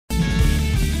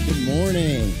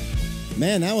morning.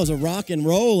 Man, that was a rock and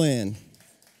roll in.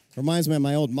 Reminds me of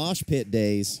my old mosh pit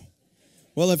days.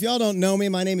 Well, if y'all don't know me,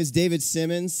 my name is David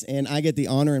Simmons, and I get the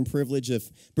honor and privilege of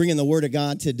bringing the Word of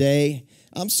God today.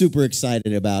 I'm super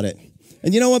excited about it.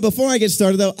 And you know what? Before I get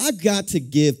started, though, I've got to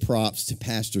give props to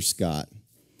Pastor Scott.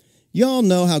 Y'all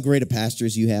know how great of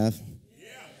pastors you have.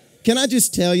 Can I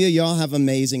just tell you, y'all have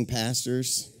amazing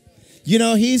pastors. You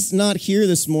know, he's not here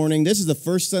this morning. This is the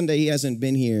first Sunday he hasn't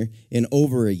been here in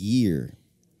over a year.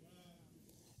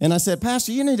 And I said,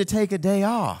 Pastor, you need to take a day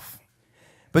off.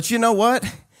 But you know what?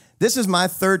 This is my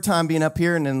third time being up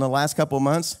here in the last couple of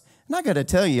months. And I got to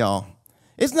tell y'all,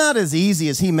 it's not as easy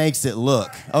as he makes it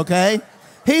look, okay?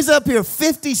 He's up here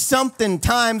 50-something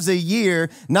times a year,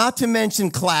 not to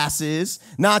mention classes,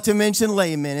 not to mention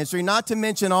lay ministry, not to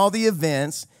mention all the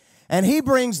events. And he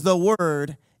brings the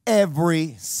word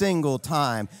every single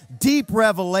time. Deep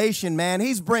revelation, man.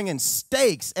 He's bringing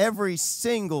steaks every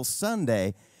single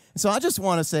Sunday. So I just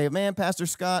want to say, man, Pastor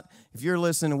Scott, if you're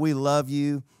listening, we love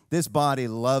you. This body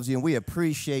loves you, and we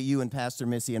appreciate you and Pastor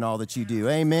Missy and all that you do.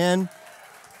 Amen.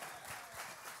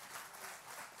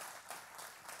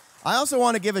 I also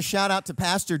want to give a shout out to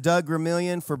Pastor Doug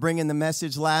Gramillion for bringing the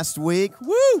message last week.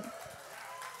 Woo!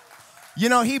 You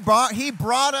know, he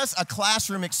brought us a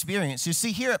classroom experience. You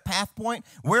see, here at Path Point,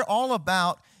 we're all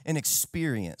about an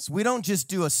experience. We don't just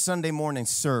do a Sunday morning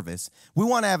service. We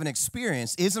want to have an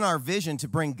experience. Isn't our vision to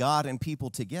bring God and people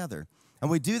together? And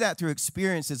we do that through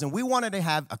experiences, and we wanted to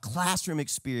have a classroom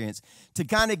experience to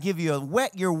kind of give you a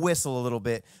wet your whistle a little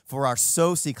bit for our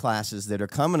SOCI classes that are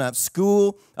coming up,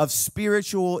 School of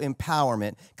Spiritual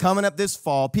Empowerment, coming up this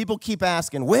fall. People keep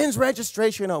asking, when's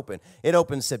registration open? It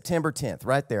opens September 10th,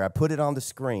 right there. I put it on the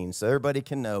screen so everybody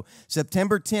can know.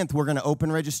 September 10th, we're going to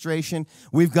open registration.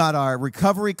 We've got our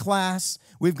recovery class.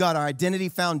 We've got our Identity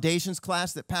Foundations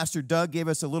class that Pastor Doug gave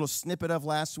us a little snippet of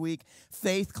last week.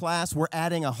 Faith class, we're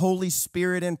adding a Holy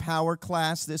Spirit and Power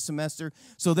class this semester.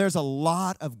 So there's a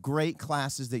lot of great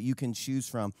classes that you can choose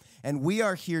from. And we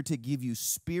are here to give you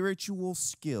spiritual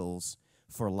skills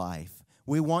for life.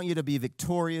 We want you to be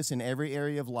victorious in every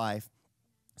area of life.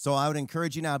 So I would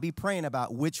encourage you now, be praying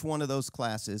about which one of those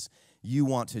classes you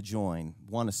want to join,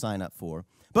 want to sign up for.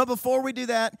 But before we do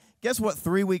that, guess what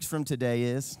 3 weeks from today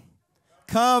is?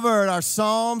 Covered our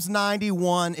Psalms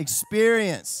 91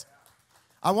 experience.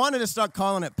 I wanted to start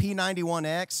calling it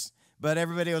P91X, but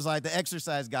everybody was like, the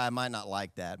exercise guy might not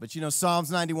like that. But, you know, Psalms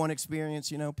 91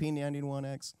 experience, you know,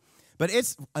 P91X. But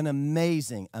it's an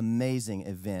amazing, amazing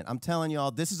event. I'm telling y'all,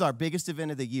 this is our biggest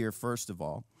event of the year, first of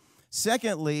all.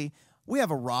 Secondly, we have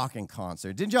a rocking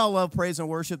concert. Didn't y'all love praise and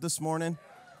worship this morning?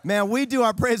 Man, we do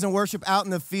our praise and worship out in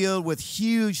the field with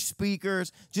huge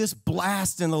speakers, just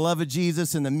blasting the love of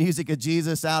Jesus and the music of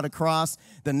Jesus out across.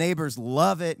 The neighbors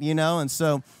love it, you know, and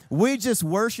so we just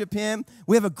worship him.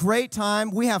 We have a great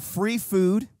time. We have free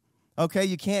food, okay?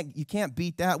 You can't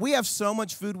beat that. We have so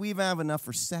much food, we even have enough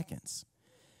for seconds.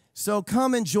 So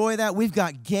come enjoy that. We've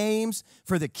got games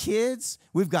for the kids.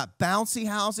 We've got bouncy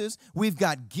houses. We've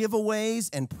got giveaways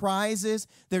and prizes.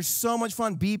 There's so much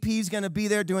fun. BP's going to be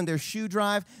there doing their shoe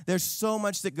drive. There's so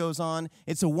much that goes on.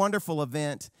 It's a wonderful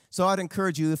event. So I'd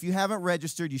encourage you, if you haven't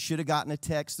registered, you should have gotten a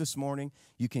text this morning.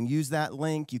 You can use that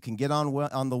link. You can get on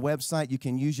the website. You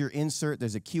can use your insert.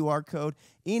 There's a QR code,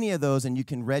 any of those, and you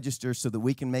can register so that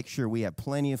we can make sure we have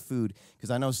plenty of food. Because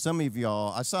I know some of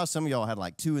y'all, I saw some of y'all had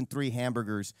like 2 and 3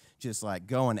 hamburgers just like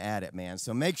going at it, man.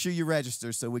 So make sure you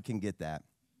register so we can get that.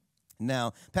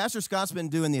 Now, Pastor Scott's been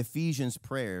doing the Ephesians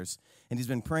prayers, and he's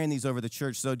been praying these over the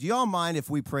church. So do y'all mind if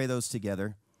we pray those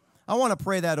together? I want to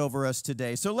pray that over us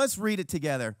today. So let's read it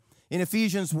together. In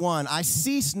Ephesians 1, I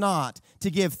cease not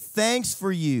to give thanks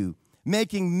for you,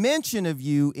 making mention of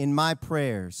you in my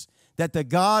prayers, that the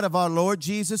God of our Lord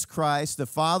Jesus Christ, the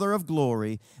Father of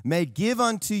glory, may give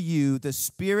unto you the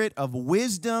spirit of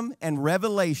wisdom and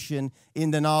revelation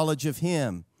in the knowledge of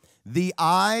him, the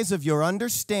eyes of your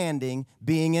understanding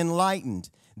being enlightened,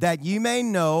 that you may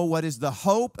know what is the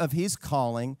hope of his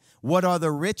calling, what are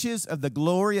the riches of the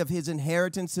glory of his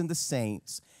inheritance in the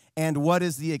saints, and what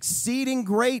is the exceeding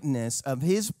greatness of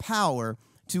his power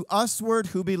to usward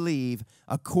who believe,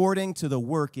 according to the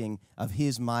working of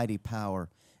his mighty power.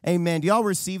 Amen. Do y'all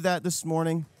receive that this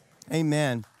morning?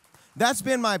 Amen. That's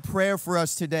been my prayer for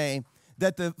us today,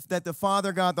 that the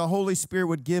Father God, the Holy Spirit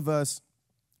would give us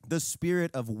the spirit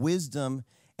of wisdom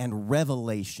and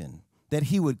revelation, that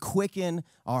he would quicken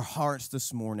our hearts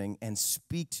this morning and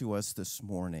speak to us this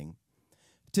morning.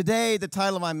 Today, the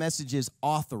title of my message is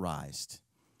Authorized.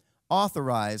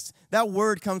 Authorized. That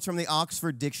word comes from the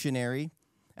Oxford Dictionary,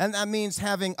 and that means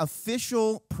having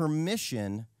official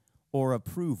permission or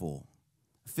approval.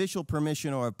 official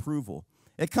permission or approval.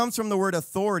 It comes from the word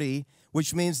authority,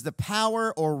 which means the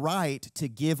power or right to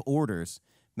give orders.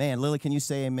 Man, Lily, can you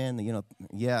say amen?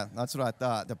 Yeah, that's what I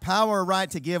thought. The power or right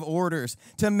to give orders,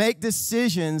 to make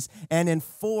decisions and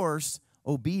enforce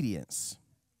obedience.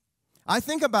 I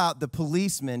think about the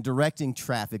policeman directing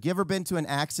traffic. You ever been to an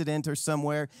accident or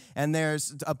somewhere, and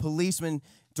there's a policeman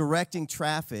directing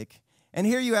traffic, and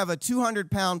here you have a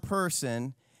 200-pound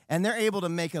person, and they're able to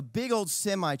make a big old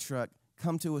semi-truck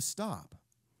come to a stop.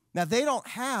 Now, they don't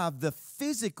have the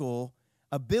physical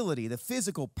ability, the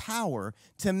physical power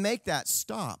to make that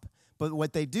stop. But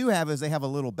what they do have is they have a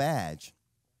little badge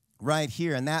right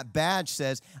here. And that badge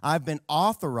says, I've been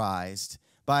authorized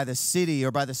by the city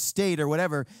or by the state or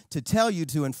whatever to tell you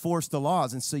to enforce the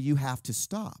laws. And so you have to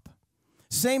stop.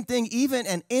 Same thing, even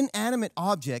an inanimate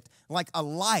object like a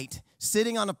light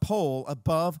sitting on a pole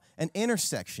above an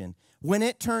intersection. When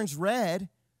it turns red,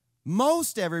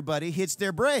 most everybody hits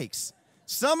their brakes.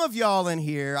 Some of y'all in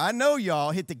here, I know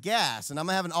y'all hit the gas, and I'm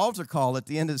going to have an altar call at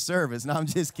the end of the service. No, I'm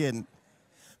just kidding.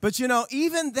 But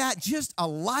even that, just a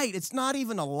light, it's not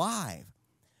even alive.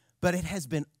 But it has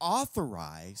been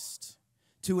authorized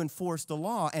to enforce the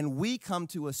law, and we come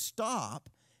to a stop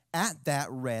at that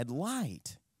red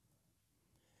light.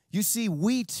 You see,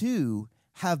 we too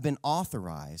have been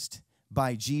authorized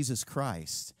by Jesus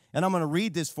Christ. And I'm going to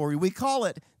read this for you. We call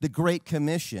it the Great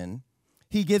Commission.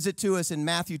 He gives it to us in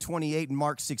Matthew 28 and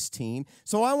Mark 16.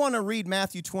 So I want to read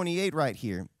Matthew 28 right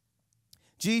here.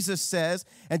 Jesus says,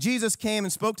 and Jesus came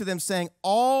and spoke to them saying,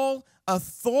 all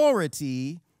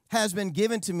authority has been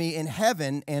given to me in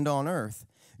heaven and on earth.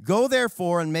 Go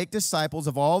therefore and make disciples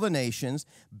of all the nations,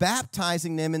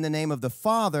 baptizing them in the name of the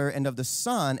Father and of the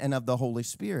Son and of the Holy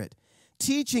Spirit,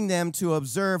 teaching them to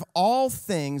observe all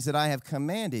things that I have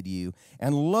commanded you.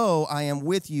 And lo, I am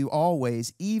with you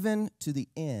always, even to the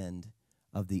end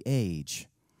of the age.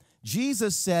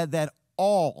 Jesus said that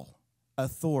all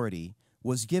authority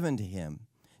was given to him.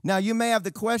 Now, you may have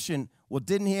the question, well,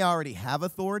 didn't he already have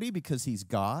authority because he's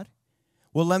God?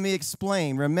 Well, let me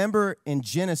explain. Remember in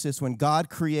Genesis when God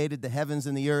created the heavens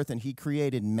and the earth and he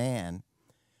created man,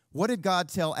 what did God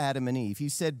tell Adam and Eve? He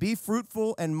said, be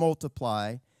fruitful and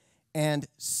multiply and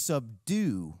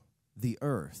subdue the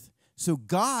earth. So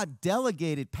God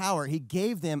delegated power. He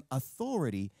gave them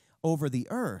authority over the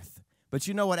earth. But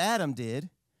you know what Adam did?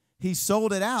 He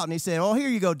sold it out and he said, oh, here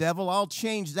you go, devil. I'll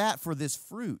change that for this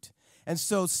fruit. And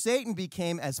so Satan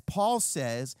became, as Paul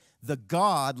says, the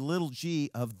God, little g,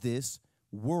 of this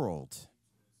world.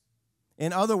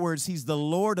 In other words, he's the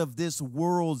Lord of this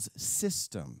world's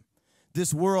system,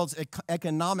 this world's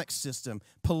economic system,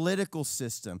 political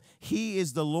system. He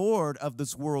is the Lord of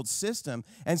this world's system.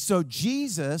 And so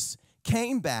Jesus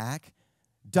came back,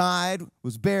 died,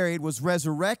 was buried, was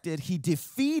resurrected. He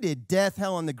defeated death,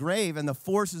 hell, and the grave and the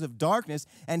forces of darkness,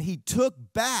 and he took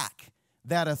back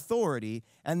that authority.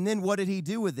 And then what did he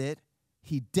do with it?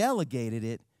 He delegated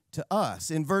it to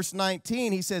us. In verse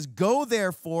 19, he says, go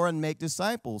therefore and make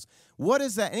disciples. What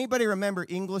is that? Anybody remember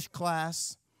English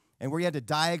class and where you had to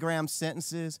diagram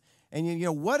sentences? And you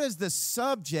know, what is the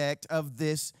subject of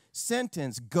this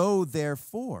sentence? Go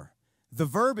therefore. The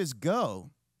verb is go.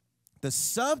 The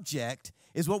subject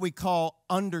is what we call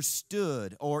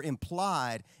understood or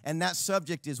implied, and that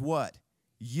subject is what?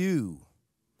 You.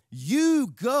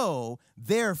 You go,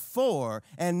 therefore,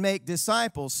 and make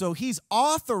disciples. So he's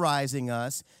authorizing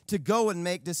us to go and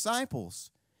make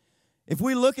disciples. If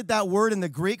we look at that word in the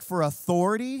Greek for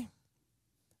authority,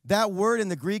 that word in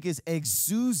the Greek is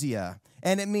exousia,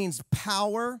 and it means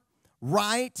power,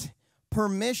 right,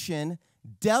 permission,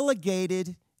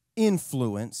 delegated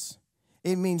influence.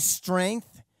 It means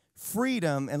strength,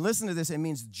 freedom, and listen to this, it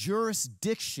means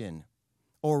jurisdiction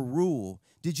or rule.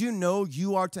 Did you know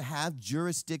you are to have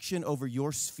jurisdiction over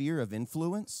your sphere of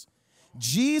influence?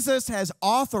 Jesus has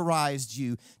authorized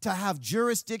you to have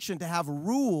jurisdiction, to have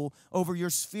rule over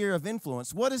your sphere of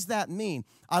influence. What does that mean?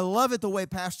 I love it the way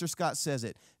Pastor Scott says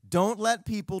it. Don't let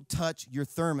people touch your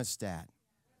thermostat.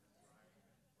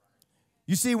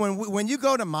 You see, when you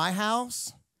go to my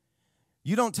house,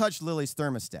 you don't touch Lily's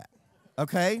thermostat,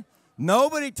 okay?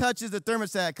 Nobody touches the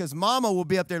thermostat because mama will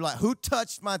be up there like, who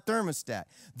touched my thermostat?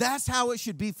 That's how it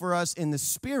should be for us in the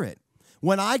spirit.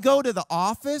 When I go to the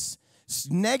office,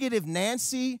 negative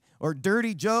Nancy or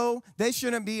dirty Joe, they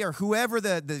shouldn't be, or whoever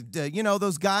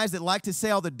those guys that like to say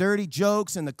all the dirty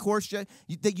jokes and the coarse jokes,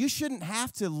 that you shouldn't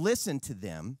have to listen to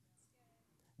them.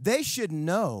 They should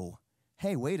know,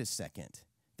 hey, wait a second,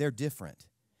 they're different.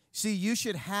 See, you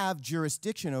should have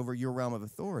jurisdiction over your realm of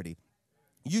authority.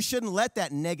 You shouldn't let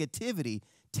that negativity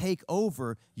take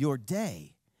over your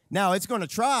day. Now, it's going to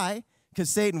try because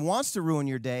Satan wants to ruin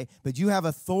your day, but you have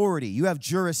authority. You have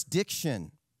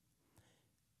jurisdiction.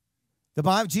 The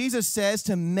Bible, Jesus says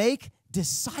to make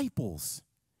disciples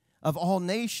of all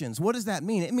nations. What does that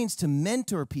mean? It means to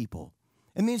mentor people.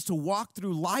 It means to walk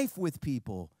through life with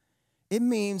people. It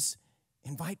means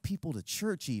invite people to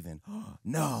church even.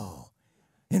 No.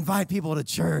 Invite people to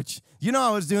church. You know,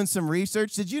 I was doing some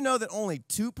research. Did you know that only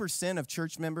 2% of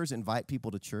church members invite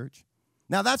people to church?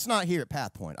 Now, that's not here at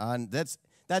Path Point. That's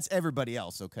everybody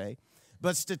else, okay?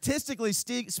 But statistically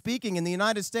speaking, in the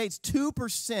United States,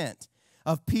 2%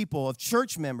 of people, of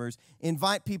church members,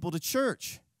 invite people to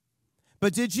church.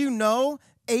 But did you know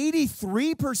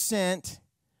 83%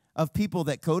 of people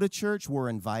that go to church were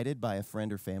invited by a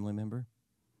friend or family member?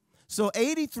 So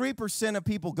 83% of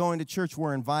people going to church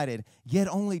were invited, yet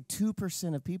only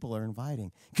 2% of people are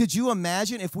inviting. Could you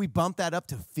imagine if we bumped that up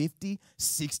to 50,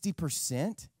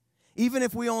 60%? Even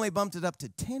if we only bumped it up to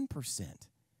 10%.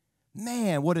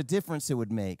 Man, what a difference it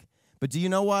would make. But do you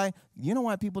know why? You know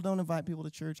why people don't invite people to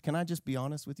church? Can I just be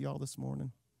honest with you all this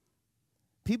morning?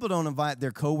 People don't invite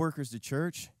their coworkers to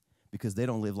church because they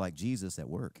don't live like Jesus at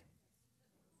work.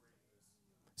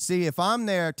 See, if I'm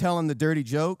there telling the dirty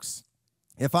jokes,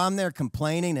 if I'm there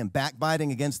complaining and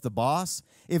backbiting against the boss,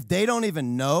 if they don't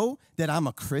even know that I'm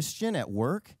a Christian at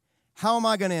work, how am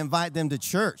I going to invite them to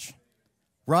church?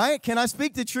 Right? Can I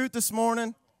speak the truth this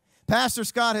morning? Pastor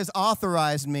Scott has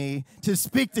authorized me to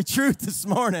speak the truth this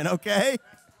morning, okay?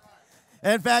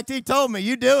 In fact, he told me,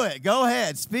 you do it. Go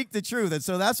ahead, speak the truth. And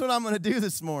so that's what I'm going to do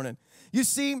this morning. You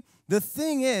see, the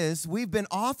thing is, we've been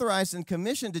authorized and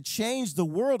commissioned to change the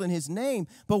world in his name.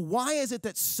 But why is it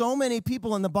that so many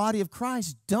people in the body of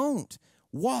Christ don't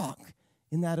walk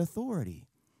in that authority?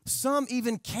 Some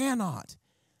even cannot.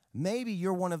 Maybe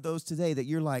you're one of those today that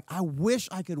you're like, I wish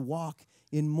I could walk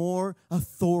in more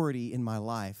authority in my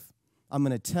life. I'm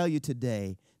going to tell you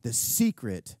today the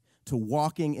secret to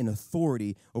walking in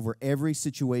authority over every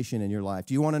situation in your life.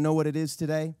 Do you want to know what it is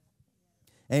today?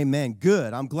 Amen.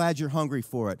 Good. I'm glad you're hungry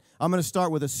for it. I'm going to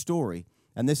start with a story,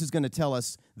 and this is going to tell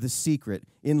us the secret.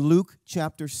 In Luke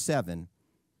chapter 7,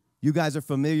 you guys are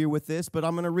familiar with this, but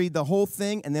I'm going to read the whole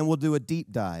thing, and then we'll do a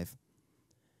deep dive.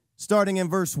 Starting in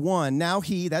verse 1, now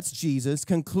he, that's Jesus,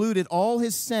 concluded all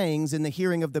his sayings in the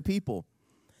hearing of the people.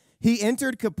 He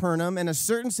entered Capernaum, and a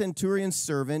certain centurion's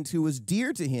servant who was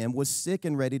dear to him was sick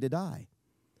and ready to die.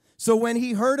 So when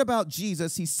he heard about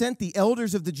Jesus, he sent the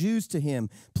elders of the Jews to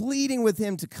him, pleading with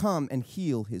him to come and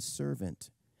heal his servant.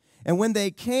 And when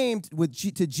they came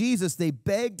to Jesus, they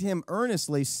begged him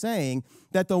earnestly, saying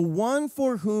that the one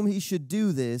for whom he should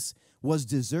do this was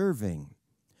deserving.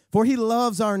 For he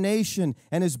loves our nation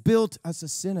and has built us a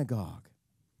synagogue.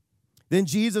 Then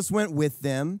Jesus went with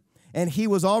them. And when he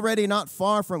was already not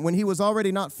far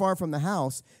from the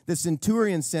house, the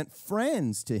centurion sent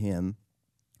friends to him,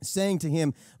 saying to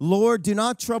him, Lord, do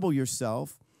not trouble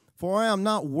yourself, for I am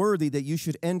not worthy that you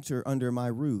should enter under my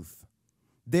roof.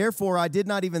 Therefore I did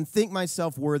not even think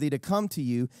myself worthy to come to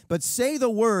you, but say the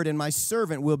word, and my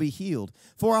servant will be healed.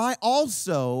 For I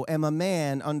also am a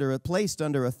man placed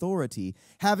under authority,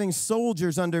 having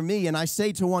soldiers under me, and I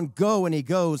say to one, go, and he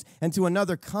goes, and to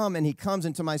another, come, and he comes,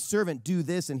 and to my servant, do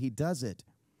this, and he does it.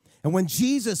 And when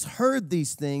Jesus heard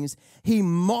these things, he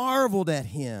marveled at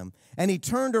him, and he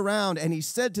turned around, and he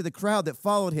said to the crowd that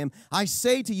followed him, I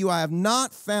say to you, I have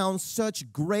not found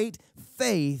such great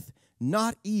faith,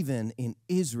 not even in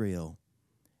Israel.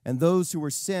 And those who were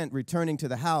sent, returning to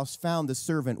the house, found the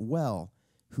servant well,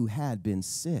 who had been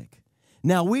sick.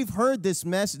 Now, we've heard this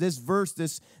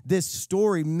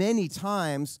story many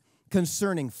times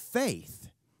concerning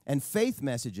faith and faith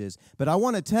messages, but I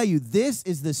want to tell you, this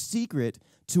is the secret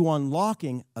to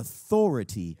unlocking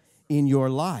authority in your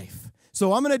life.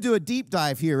 So I'm going to do a deep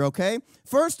dive here, okay?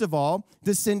 First of all,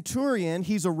 the centurion,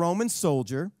 he's a Roman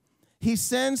soldier. He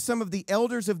sends some of the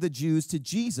elders of the Jews to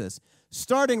Jesus.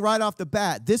 Starting right off the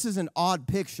bat, this is an odd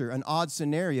picture, an odd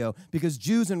scenario, because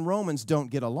Jews and Romans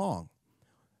don't get along.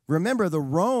 Remember that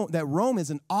Rome is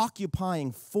an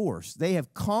occupying force. They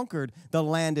have conquered the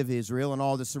land of Israel and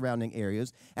all the surrounding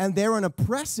areas, and they're an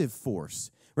oppressive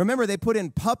force. Remember, they put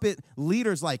in puppet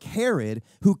leaders like Herod,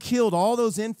 who killed all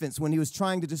those infants when he was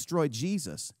trying to destroy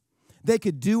Jesus. They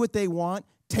could do what they want,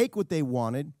 take what they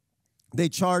wanted. They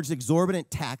charged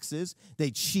exorbitant taxes.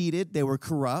 They cheated. They were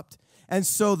corrupt. And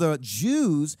so the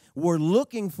Jews were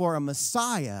looking for a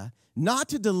Messiah, not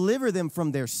to deliver them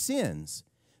from their sins,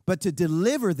 but to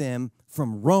deliver them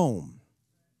from Rome.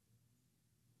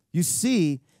 You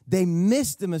see, they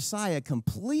missed the Messiah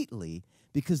completely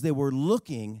because they were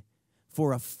looking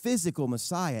for a physical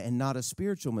Messiah and not a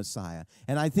spiritual Messiah.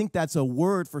 And I think that's a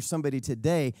word for somebody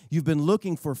today. You've been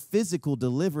looking for physical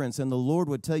deliverance, and the Lord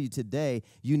would tell you today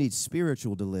you need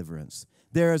spiritual deliverance.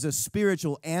 There is a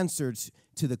spiritual answer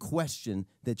to the question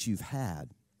that you've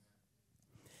had.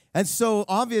 And so,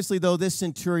 obviously, though, this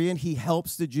centurion, he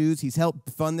helps the Jews. He's helped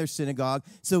fund their synagogue.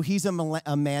 So he's a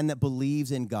man that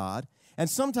believes in God. And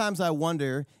sometimes I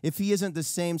wonder if he isn't the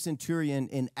same centurion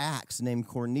in Acts named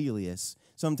Cornelius.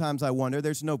 Sometimes I wonder.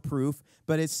 There's no proof,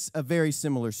 but it's a very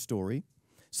similar story.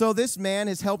 So this man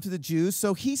has helped the Jews.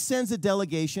 So he sends a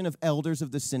delegation of elders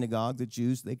of the synagogue, the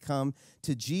Jews. They come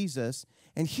to Jesus.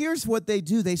 And here's what they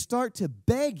do. They start to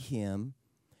beg him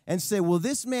and say, well,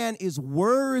 this man is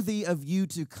worthy of you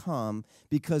to come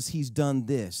because he's done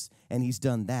this and he's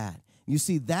done that. You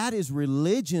see, that is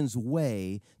religion's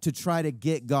way to try to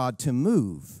get God to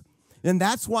move. And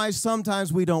that's why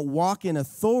sometimes we don't walk in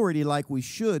authority like we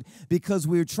should, because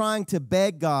we're trying to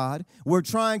beg God. We're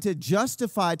trying to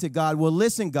justify to God, well,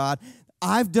 listen, God,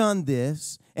 I've done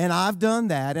this, and I've done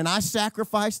that, and I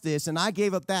sacrificed this, and I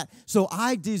gave up that, so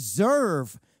I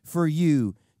deserve for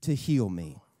you to heal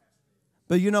me.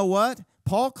 But you know what?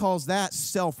 Paul calls that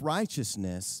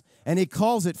self-righteousness, and he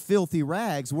calls it filthy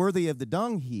rags, worthy of the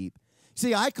dung heap.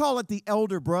 See, I call it the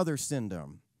elder brother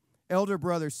syndrome. Elder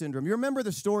brother syndrome. You remember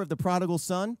the story of the prodigal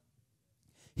son?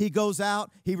 He goes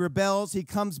out, he rebels, he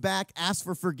comes back, asks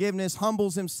for forgiveness,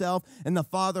 humbles himself, and the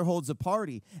father holds a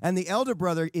party. And the elder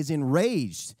brother is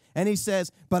enraged, and he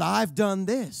says, but I've done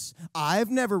this.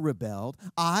 I've never rebelled.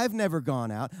 I've never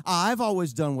gone out. I've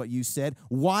always done what you said.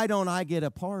 Why don't I get a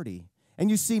party?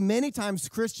 And you see, many times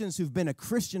Christians who've been a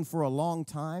Christian for a long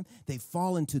time, they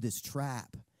fall into this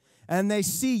trap. And they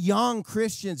see young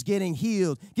Christians getting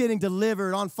healed, getting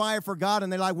delivered, on fire for God.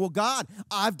 And they're like, well, God,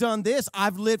 I've done this.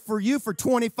 I've lived for you for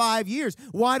 25 years.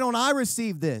 Why don't I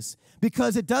receive this?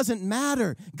 Because it doesn't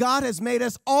matter. God has made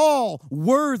us all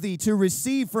worthy to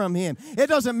receive from him. It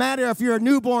doesn't matter if you're a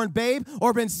newborn babe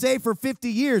or been saved for 50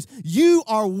 years. You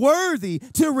are worthy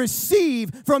to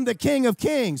receive from the King of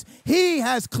Kings. He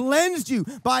has cleansed you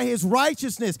by his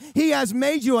righteousness. He has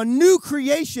made you a new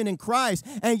creation in Christ,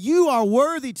 and you are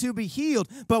worthy to be healed.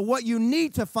 But what you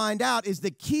need to find out is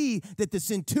the key that the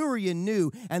centurion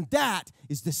knew, and that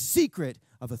is the secret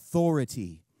of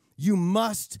authority. You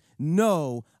must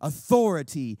know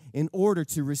authority in order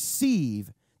to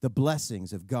receive the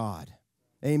blessings of God.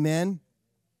 Amen.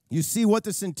 You see what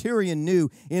the centurion knew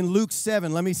in Luke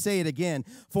 7. Let me say it again.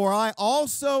 For I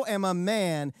also am a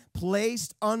man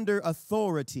placed under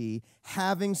authority,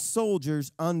 having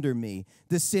soldiers under me.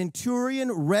 The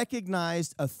centurion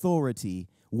recognized authority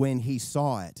when he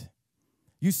saw it.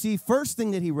 You see, first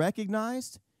thing that he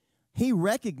recognized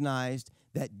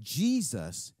that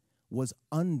Jesus was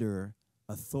under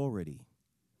authority.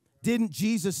 Didn't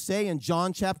Jesus say in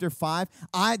John chapter 5,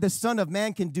 I, the Son of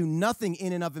Man, can do nothing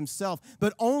in and of himself,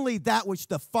 but only that which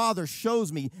the Father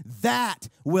shows me, that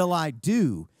will I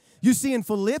do. You see, in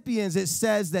Philippians, it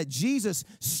says that Jesus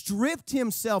stripped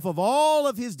himself of all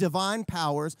of his divine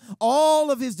powers, all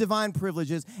of his divine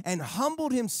privileges, and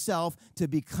humbled himself to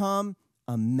become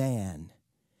a man.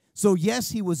 So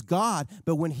yes, he was God,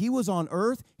 but when he was on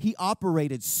earth, he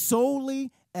operated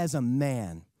solely as a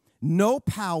man. No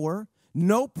power,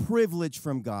 no privilege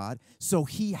from God, so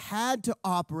he had to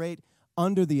operate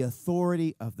under the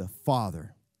authority of the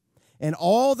Father. And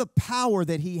all the power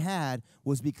that he had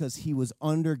was because he was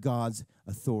under God's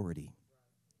authority.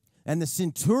 And the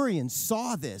centurion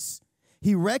saw this.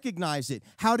 He recognized it.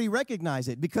 How did he recognize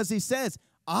it? Because he says,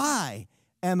 I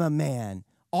am a man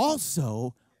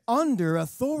also under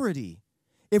authority.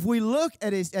 If we look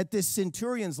at this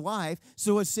centurion's life,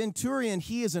 so a centurion,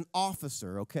 he is an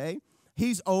officer, okay?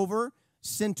 He's over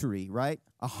century, right?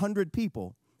 100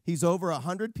 people. He's over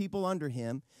 100 people under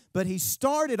him. But he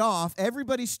started off,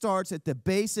 everybody starts at the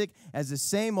basic as the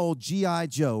same old G.I.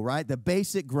 Joe, right? The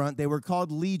basic grunt. They were called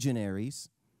legionaries.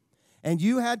 And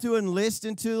you had to enlist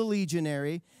into the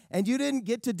legionary, and you didn't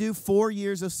get to do 4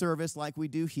 years of service like we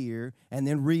do here and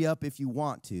then re-up if you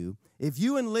want to. If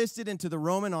you enlisted into the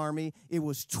Roman army, it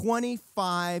was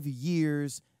 25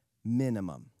 years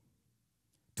minimum.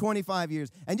 25 years.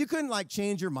 And you couldn't like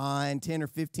change your mind 10 or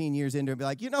 15 years into it and be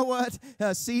like, you know what,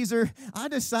 Caesar, I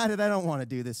decided I don't want to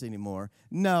do this anymore.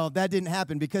 No, that didn't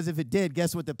happen, because if it did,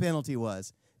 guess what the penalty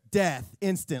was? Death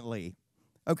instantly.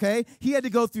 Okay? He had to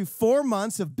go through 4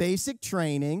 months of basic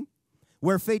training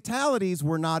where fatalities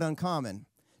were not uncommon.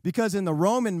 Because in the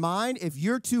Roman mind, if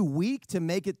you're too weak to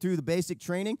make it through the basic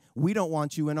training, we don't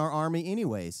want you in our army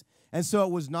anyways. And so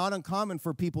it was not uncommon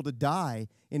for people to die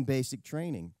in basic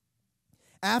training.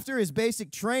 After his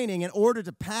basic training, in order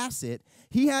to pass it,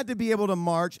 he had to be able to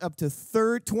march up to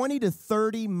 20 to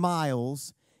 30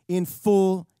 miles in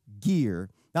full gear.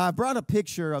 Now, I brought a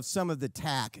picture of some of the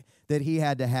tack that he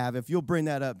had to have. If you'll bring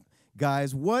that up,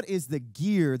 guys, what is the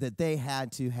gear that they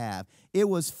had to have? It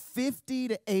was 50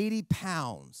 to 80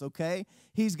 pounds, okay?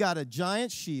 He's got a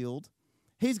giant shield.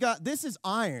 This is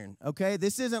iron, okay?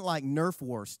 This isn't like Nerf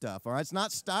war stuff, all right? It's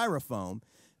not styrofoam.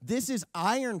 This is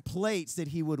iron plates that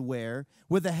he would wear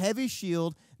with a heavy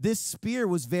shield. This spear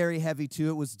was very heavy, too.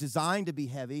 It was designed to be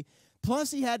heavy. Plus,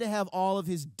 he had to have all of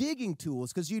his digging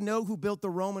tools, because you know who built the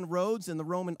Roman roads and the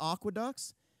Roman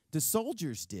aqueducts? The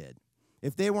soldiers did.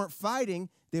 If they weren't fighting,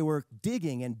 they were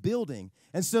digging and building.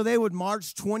 And so they would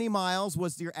march 20 miles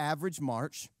was their average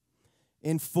march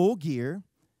in full gear.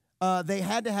 They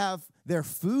had to have their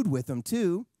food with them,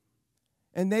 too.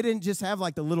 And they didn't just have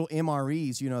like the little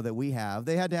MREs, that we have.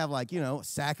 They had to have like, a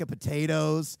sack of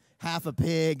potatoes, half a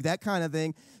pig, that kind of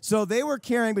thing. So they were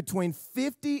carrying between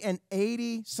 50 and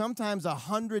 80, sometimes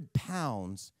 100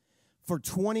 pounds for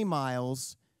 20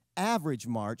 miles, average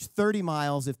march, 30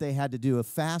 miles if they had to do a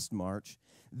fast march.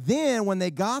 Then when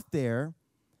they got there,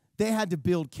 they had to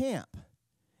build camp.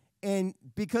 And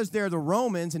because they're the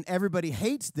Romans and everybody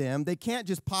hates them, they can't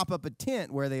just pop up a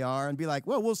tent where they are and be like,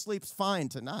 well, we'll sleep fine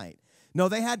tonight. No,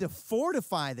 they had to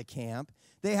fortify the camp.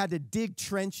 They had to dig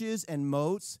trenches and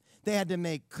moats. They had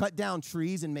to cut down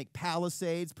trees and make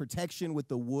palisades, protection with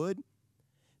the wood.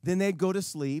 Then they'd go to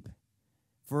sleep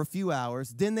for a few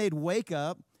hours. Then they'd wake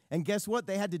up, and guess what?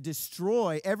 They had to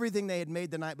destroy everything they had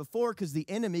made the night before because the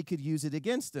enemy could use it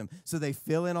against them. So they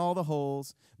fill in all the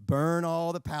holes, burn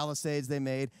all the palisades they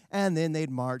made, and then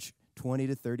they'd march 20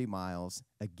 to 30 miles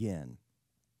again.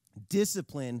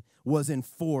 Discipline was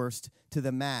enforced to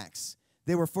the max.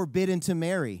 They were forbidden to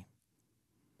marry.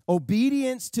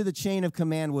 Obedience to the chain of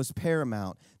command was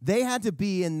paramount. They had to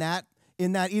be in that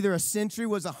either a century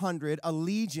was 100, a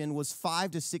legion was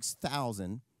 5,000 to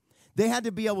 6,000. They had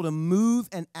to be able to move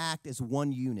and act as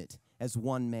one unit, as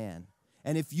one man.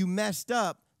 And if you messed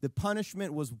up, the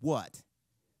punishment was what?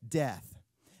 Death.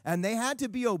 And they had to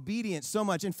be obedient so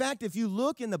much. In fact, if you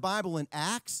look in the Bible in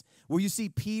Acts, where you see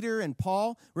Peter and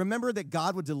Paul, remember that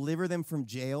God would deliver them from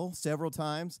jail several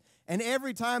times? And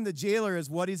every time the jailer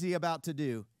what is he about to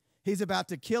do? He's about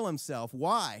to kill himself.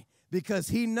 Why? Because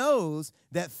he knows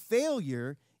that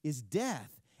failure is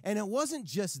death. And it wasn't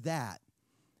just that.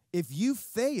 If you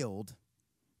failed,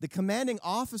 the commanding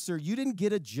officer, you didn't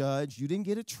get a judge, you didn't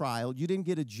get a trial, you didn't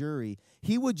get a jury.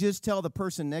 He would just tell the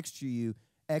person next to you,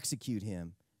 execute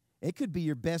him. It could be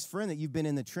your best friend that you've been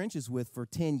in the trenches with for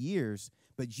 10 years,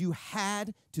 but you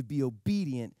had to be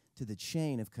obedient to the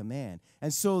chain of command.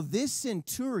 And so this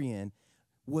centurion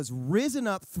was risen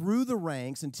up through the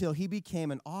ranks until he became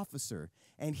an officer,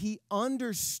 and he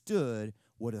understood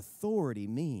what authority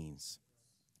means.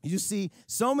 You see,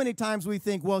 so many times we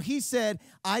think, well, he said,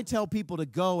 I tell people to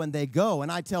go and they go,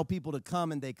 and I tell people to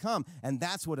come and they come, and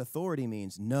that's what authority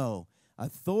means. No,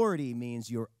 authority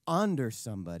means you're under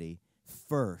somebody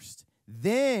first.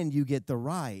 Then you get the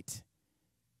right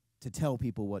to tell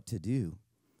people what to do.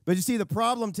 But you see, the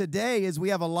problem today is we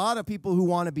have a lot of people who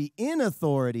want to be in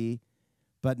authority,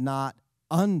 but not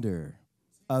under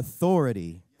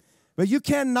authority. But you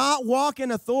cannot walk in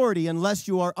authority unless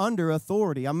you are under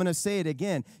authority. I'm going to say it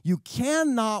again. You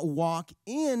cannot walk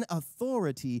in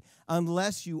authority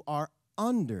unless you are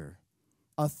under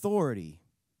authority.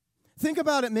 Think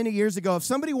about it many years ago. If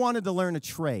somebody wanted to learn a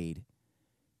trade,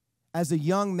 as a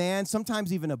young man,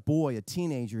 sometimes even a boy, a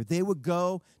teenager, they would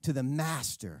go to the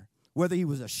master. Whether he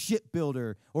was a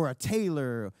shipbuilder or a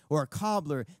tailor or a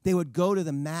cobbler, they would go to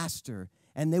the master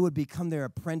and they would become their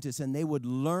apprentice and they would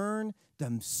learn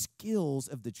the skills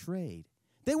of the trade.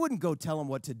 They wouldn't go tell them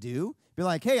what to do. Be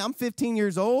like, hey, I'm 15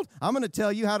 years old. I'm going to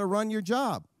tell you how to run your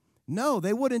job. No,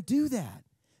 they wouldn't do that.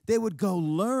 They would go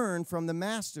learn from the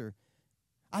master.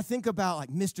 I think about like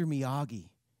Mr. Miyagi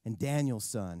and Daniel's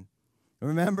son.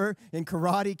 Remember in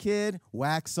Karate Kid,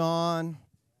 wax on,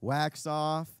 wax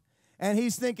off. And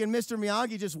he's thinking Mr.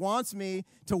 Miyagi just wants me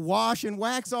to wash and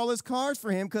wax all his cars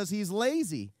for him because he's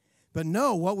lazy. But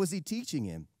no, what was he teaching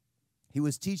him? He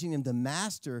was teaching him the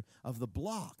master of the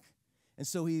block. And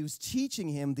so he was teaching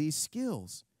him these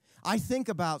skills. I think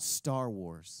about Star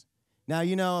Wars. Now,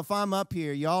 if I'm up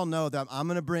here, y'all know that I'm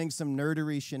going to bring some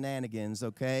nerdery shenanigans,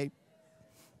 okay?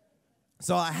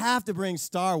 So I have to bring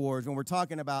Star Wars when we're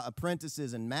talking about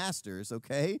apprentices and masters,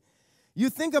 okay? You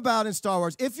think about in Star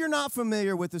Wars, if you're not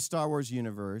familiar with the Star Wars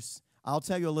universe, I'll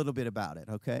tell you a little bit about it,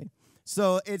 okay?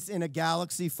 So it's in a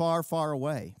galaxy far, far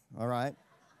away, all right?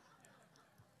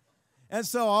 And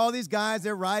so all these guys,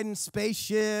 they're riding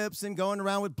spaceships and going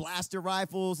around with blaster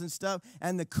rifles and stuff.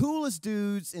 And the coolest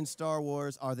dudes in Star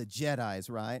Wars are the Jedis,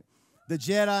 right? The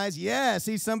Jedis, yeah,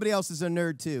 see, somebody else is a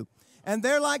nerd too. And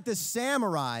they're like the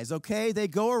samurais, okay? They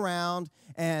go around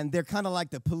and they're kind of like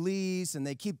the police, and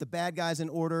they keep the bad guys in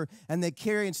order, and they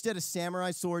carry, instead of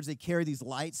samurai swords, they carry these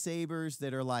lightsabers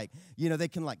that are like, you know, they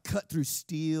can like cut through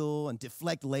steel and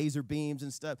deflect laser beams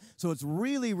and stuff. So it's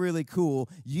really, really cool.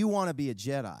 You want to be a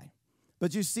Jedi.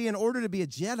 But you see, in order to be a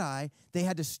Jedi, they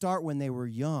had to start when they were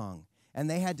young, and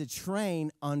they had to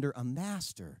train under a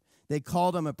master. They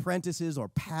called them apprentices or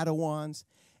Padawans,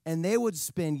 and they would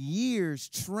spend years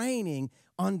training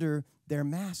under their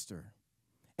master.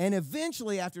 And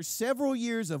eventually, after several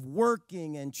years of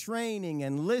working and training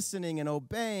and listening and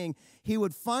obeying, he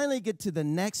would finally get to the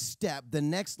next step, the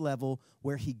next level,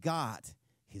 where he got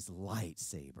his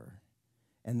lightsaber.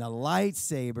 And the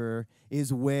lightsaber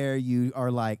is where you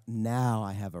are like, now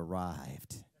I have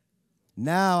arrived.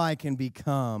 Now I can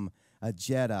become a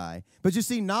Jedi. But you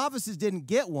see, novices didn't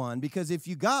get one, because if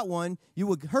you got one, you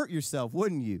would hurt yourself,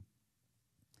 wouldn't you?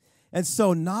 And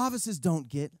so novices don't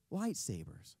get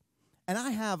lightsabers. And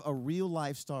I have a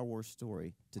real-life Star Wars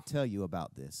story to tell you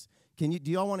about this. Do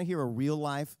y'all want to hear a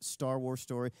real-life Star Wars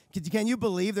story? Can you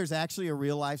believe there's actually a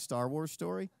real-life Star Wars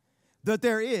story? That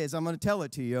there is. I'm going to tell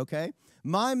it to you, okay?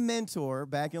 My mentor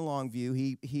back in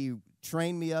Longview, he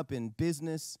trained me up in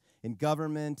business, in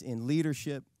government, in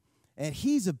leadership, and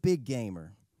he's a big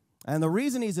gamer. And the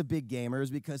reason he's a big gamer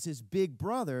is because his big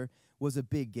brother was a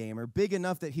big gamer, big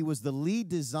enough that he was the lead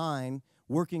design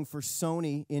working for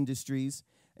Sony Industries,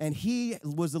 and he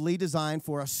was the lead design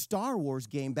for a Star Wars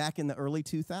game back in the early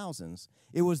 2000s.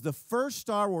 It was the first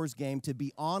Star Wars game to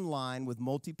be online with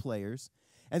multiplayers.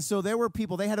 And so there were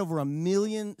people, they had over 1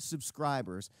 million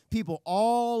subscribers, people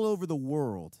all over the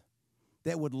world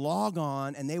that would log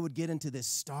on, and they would get into this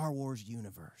Star Wars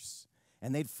universe.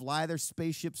 And they'd fly their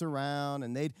spaceships around,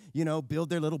 and they'd, you know, build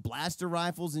their little blaster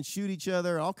rifles and shoot each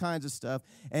other, all kinds of stuff.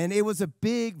 And it was a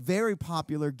big, very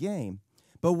popular game.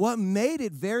 But what made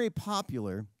it very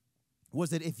popular was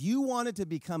that if you wanted to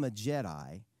become a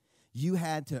Jedi, you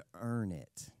had to earn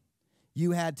it.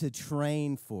 You had to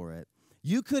train for it.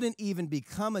 You couldn't even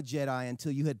become a Jedi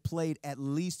until you had played at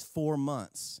least 4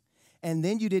 months. And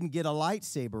then you didn't get a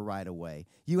lightsaber right away.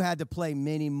 You had to play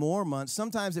many more months.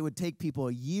 Sometimes it would take people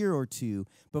a year or two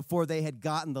before they had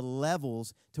gotten the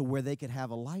levels to where they could have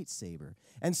a lightsaber.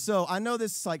 And so I know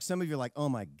this is like, some of you are like, oh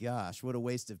my gosh, what a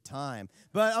waste of time.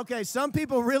 But okay, some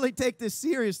people really take this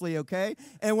seriously, okay?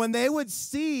 And when they would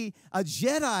see a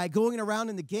Jedi going around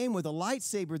in the game with a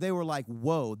lightsaber, they were like,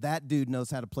 whoa, that dude knows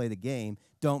how to play the game.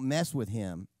 Don't mess with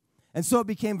him. And so it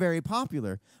became very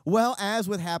popular. Well, as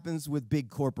what happens with big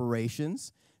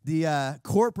corporations, the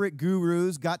corporate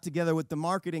gurus got together with the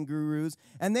marketing gurus,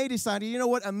 and they decided, you know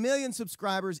what, 1 million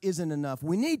subscribers isn't enough.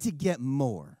 We need to get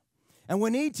more. And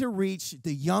we need to reach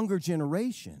the younger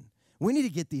generation. We need to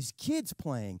get these kids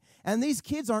playing. And these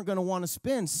kids aren't going to want to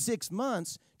spend 6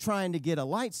 months trying to get a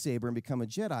lightsaber and become a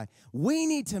Jedi. We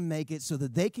need to make it so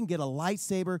that they can get a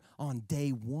lightsaber on day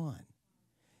one.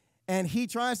 And he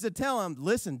tries to tell him,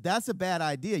 listen, that's a bad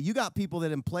idea. You got people that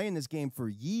have been playing this game for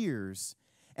years,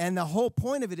 and the whole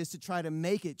point of it is to try to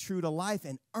make it true to life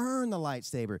and earn the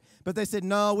lightsaber. But they said,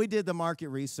 no, we did the market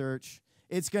research.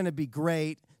 It's going to be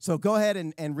great, so go ahead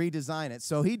and redesign it.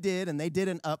 So he did, and they did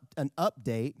an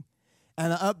update,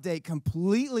 and the update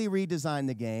completely redesigned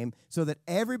the game so that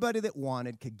everybody that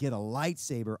wanted could get a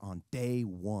lightsaber on day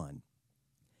one.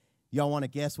 Y'all want to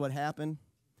guess what happened?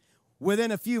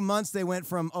 Within a few months, they went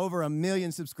from over 1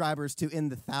 million subscribers to in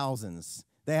the thousands.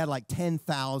 They had like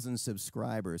 10,000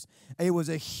 subscribers. It was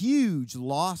a huge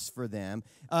loss for them.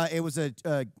 It was a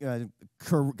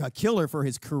killer for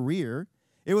his career.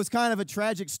 It was kind of a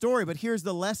tragic story, but here's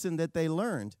the lesson that they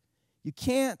learned. You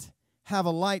can't have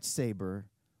a lightsaber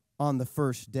on the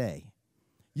first day.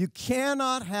 You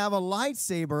cannot have a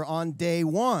lightsaber on day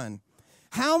one.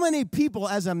 How many people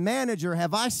as a manager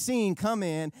have I seen come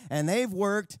in and they've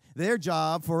worked their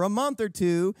job for a month or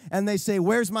two and they say,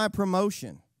 where's my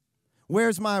promotion?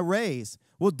 Where's my raise?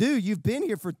 Well, dude, you've been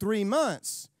here for 3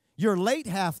 months. You're late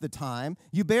half the time.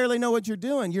 You barely know what you're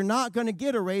doing. You're not going to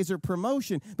get a raise or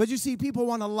promotion. But you see, people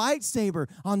want a lightsaber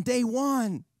on day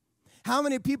one. How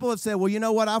many people have said, well, you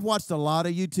know what? I've watched a lot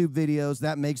of YouTube videos.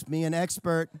 That makes me an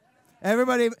expert.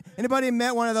 Anybody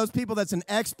met one of those people that's an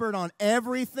expert on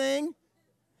everything?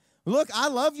 Look, I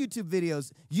love YouTube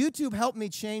videos. YouTube helped me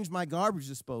change my garbage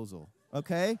disposal,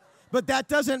 okay? But that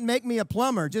doesn't make me a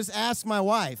plumber. Just ask my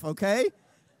wife, okay?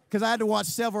 Because I had to watch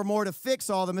several more to fix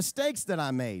all the mistakes that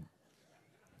I made.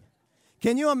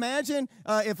 Can you imagine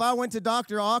if I went to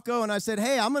Dr. Akko and I said,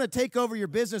 hey, I'm going to take over your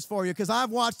business for you because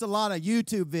I've watched a lot of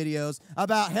YouTube videos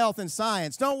about health and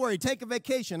science. Don't worry, take a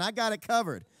vacation. I got it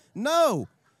covered. No.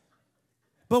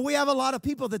 But we have a lot of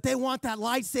people that they want that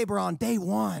lightsaber on day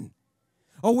one.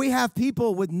 Or we have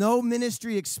people with no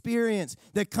ministry experience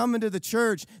that come into the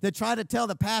church that try to tell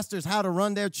the pastors how to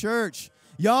run their church.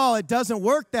 Y'all, it doesn't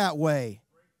work that way.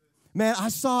 Man, I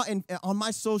saw on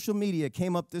my social media,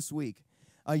 came up this week,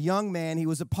 a young man, he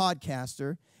was a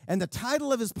podcaster, and the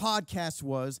title of his podcast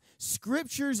was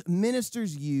Scriptures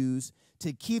Ministers Use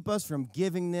to Keep Us from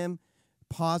Giving Them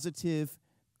Positive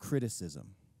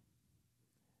Criticism.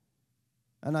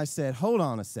 And I said, hold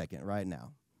on a second right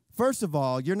now. First of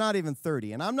all, you're not even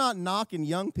 30, and I'm not knocking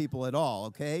young people at all,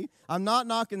 okay? I'm not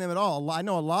knocking them at all. I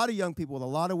know a lot of young people with a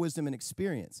lot of wisdom and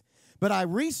experience. But I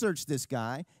researched this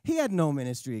guy. He had no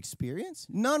ministry experience,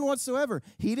 none whatsoever.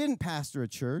 He didn't pastor a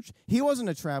church. He wasn't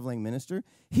a traveling minister.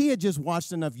 He had just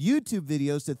watched enough YouTube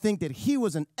videos to think that he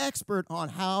was an expert on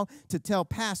how to tell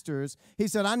pastors. He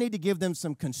said, I need to give them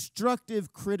some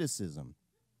constructive criticism.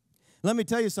 Let me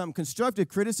tell you something. Constructive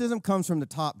criticism comes from the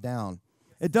top down.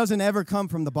 It doesn't ever come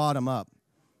from the bottom up.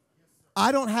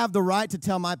 I don't have the right to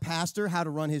tell my pastor how to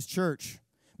run his church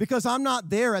because I'm not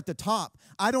there at the top.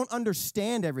 I don't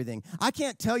understand everything. I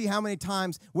can't tell you how many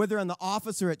times, whether in the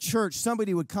office or at church,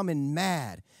 somebody would come in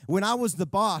mad. When I was the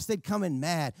boss, they'd come in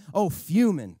mad. Oh,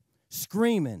 fuming,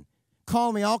 screaming,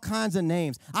 call me all kinds of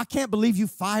names. I can't believe you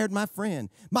fired my friend.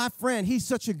 My friend, he's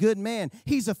such a good man.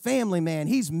 He's a family man.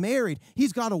 He's married.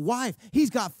 He's got a wife. He's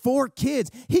got 4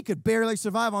 kids. He could barely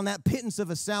survive on that pittance of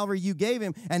a salary you gave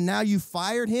him, and now you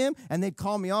fired him, and they'd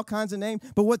call me all kinds of names.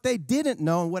 But what they didn't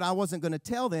know and what I wasn't going to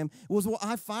tell them was, well,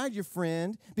 I fired your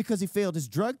friend because he failed his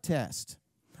drug test.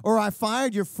 Or I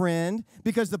fired your friend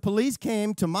because the police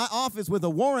came to my office with a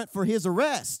warrant for his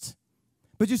arrest.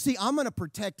 But you see, I'm going to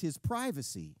protect his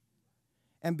privacy.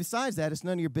 And besides that, it's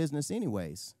none of your business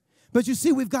anyways. But you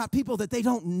see, we've got people that they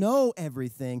don't know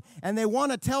everything, and they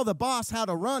want to tell the boss how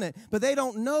to run it, but they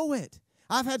don't know it.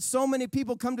 I've had so many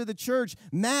people come to the church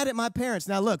mad at my parents.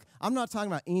 Now, look, I'm not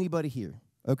talking about anybody here,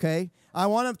 okay? I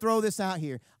want to throw this out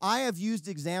here. I have used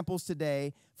examples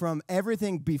today from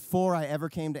everything before I ever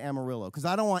came to Amarillo because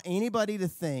I don't want anybody to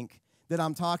think that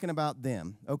I'm talking about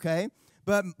them, okay?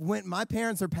 But when my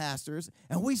parents are pastors,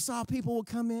 and we saw people would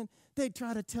come in, they'd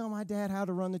try to tell my dad how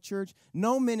to run the church.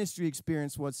 No ministry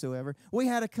experience whatsoever. We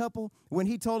had a couple, when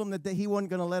he told them that he wasn't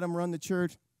going to let them run the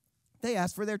church, they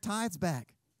asked for their tithes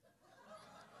back.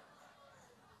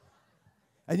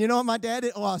 And you know what my dad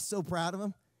did? Oh, I was so proud of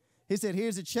him. He said,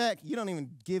 here's a check. You don't even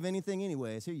give anything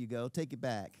anyways. Here you go. Take it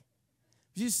back.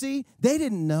 You see, they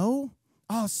didn't know.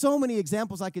 Oh, so many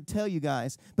examples I could tell you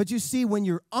guys. But you see, when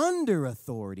you're under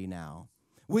authority now,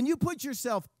 when you put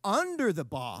yourself under the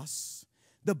boss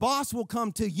will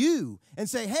come to you and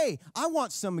say, hey, I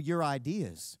want some of your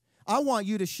ideas. I want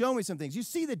you to show me some things. You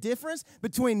see the difference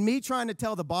between me trying to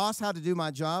tell the boss how to do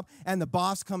my job and the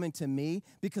boss coming to me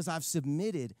because I've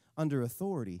submitted under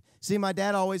authority. See, my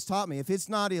dad always taught me, if it's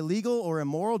not illegal or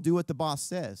immoral, do what the boss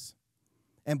says.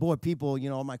 And boy, people, you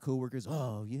know, all my coworkers,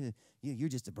 oh, you're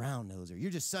just a brown noser.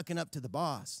 You're just sucking up to the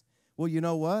boss. Well, you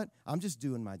know what? I'm just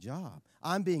doing my job.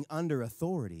 I'm being under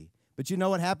authority. But you know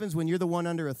what happens when you're the one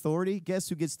under authority? Guess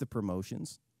who gets the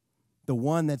promotions? The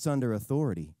one that's under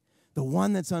authority. The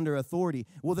one that's under authority.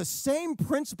 Well, the same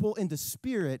principle in the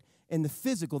spirit and the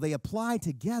physical, they apply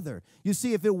together. You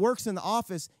see, if it works in the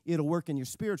office, it'll work in your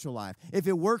spiritual life. If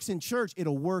it works in church,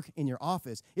 it'll work in your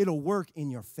office. It'll work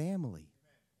in your family.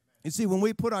 You see, when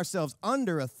we put ourselves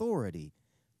under authority,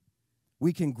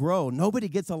 we can grow. Nobody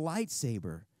gets a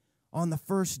lightsaber on the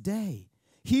first day.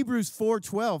 Hebrews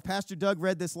 4:12, Pastor Doug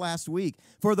read this last week.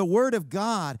 For the word of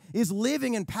God is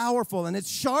living and powerful, and it's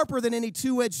sharper than any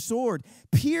two-edged sword,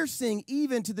 piercing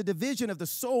even to the division of the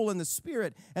soul and the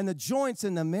spirit and the joints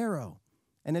and the marrow.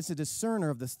 And it's a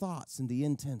discerner of the thoughts and the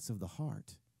intents of the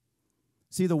heart.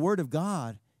 See, the word of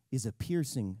God is a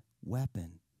piercing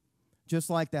weapon. Just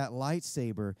like that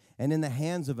lightsaber, and in the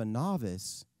hands of a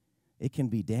novice, it can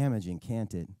be damaging,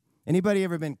 can't it? Anybody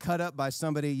ever been cut up by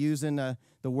somebody using the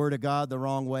word of God the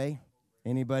wrong way?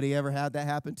 Anybody ever had that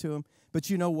happen to them? But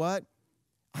you know what?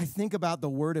 I think about the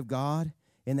word of God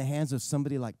in the hands of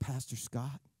somebody like Pastor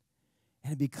Scott,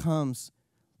 and it becomes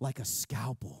like a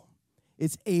scalpel.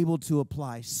 It's able to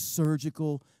apply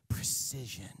surgical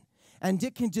precision. And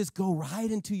it can just go right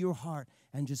into your heart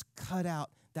and just cut out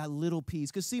that little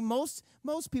piece. Because see, most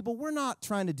people, we're not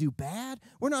trying to do bad.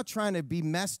 We're not trying to be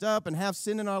messed up and have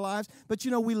sin in our lives. But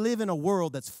we live in a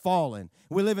world that's fallen.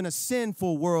 We live in a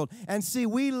sinful world. And see,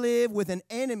 we live with an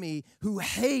enemy who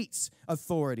hates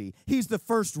authority. He's the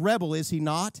first rebel, is he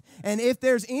not? And if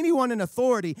there's anyone in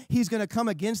authority, he's going to come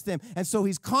against them. And so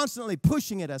he's constantly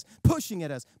pushing at us, pushing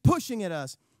at us, pushing at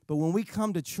us. But when we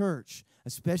come to church,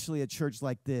 especially a church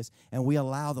like this, and we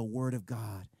allow the Word of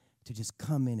God to just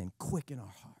come in and quicken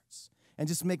our hearts and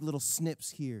just make little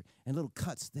snips here and little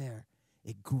cuts there,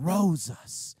 it grows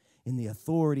us in the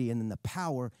authority and in the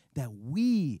power that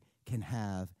we can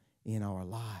have in our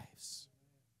lives.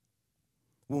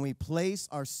 When we place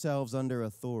ourselves under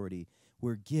authority,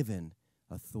 we're given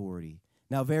authority.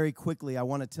 Now, very quickly, I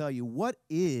want to tell you, what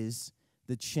is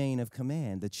the chain of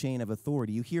command, the chain of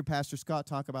authority? You hear Pastor Scott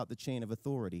talk about the chain of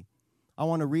authority. I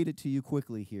want to read it to you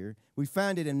quickly here. We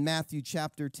find it in Matthew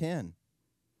chapter 10.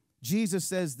 Jesus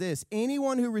says this,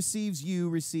 anyone who receives you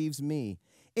receives me.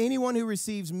 Anyone who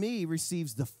receives me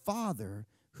receives the Father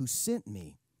who sent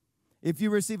me. If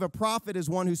you receive a prophet as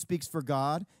one who speaks for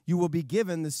God, you will be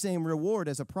given the same reward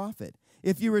as a prophet.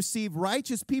 If you receive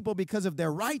righteous people because of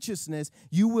their righteousness,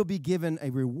 you will be given a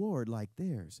reward like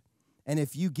theirs. And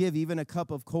if you give even a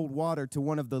cup of cold water to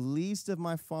one of the least of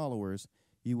my followers,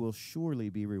 you will surely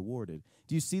be rewarded.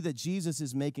 Do you see that Jesus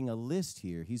is making a list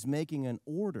here? He's making an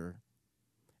order.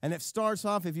 And it starts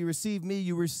off, if you receive me,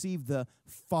 you receive the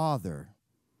Father.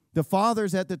 The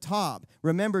Father's at the top.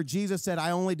 Remember, Jesus said, I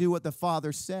only do what the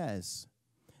Father says.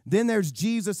 Then there's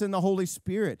Jesus and the Holy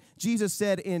Spirit. Jesus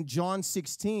said in John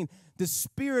 16, the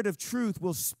Spirit of truth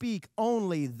will speak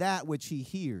only that which he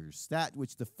hears, that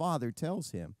which the Father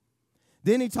tells him.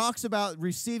 Then he talks about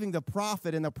receiving the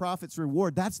prophet and the prophet's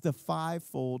reward. That's the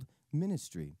fivefold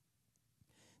ministry.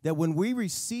 That when we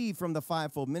receive from the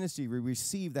fivefold ministry, we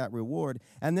receive that reward.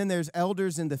 And then there's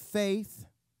elders in the faith,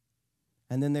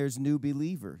 and then there's new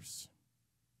believers.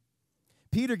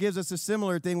 Peter gives us a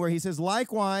similar thing where he says,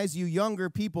 likewise, you younger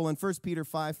people in 1 Peter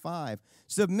 5:5,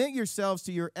 submit yourselves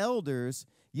to your elders.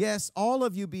 Yes, all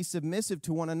of you be submissive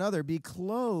to one another. Be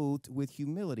clothed with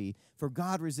humility, for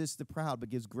God resists the proud but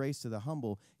gives grace to the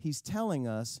humble. He's telling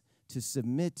us to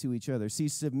submit to each other. See,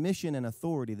 submission and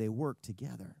authority, they work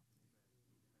together.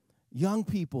 Young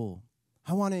people,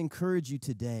 I want to encourage you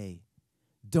today,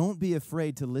 don't be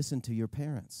afraid to listen to your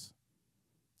parents.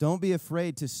 Don't be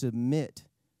afraid to submit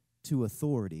to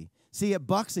authority. See, it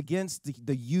bucks against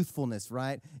the youthfulness,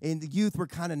 right? In the youth, we're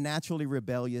kind of naturally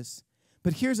rebellious.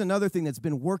 But here's another thing that's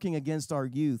been working against our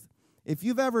youth. If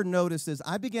you've ever noticed this,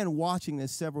 I began watching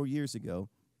this several years ago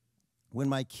when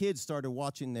my kids started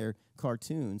watching their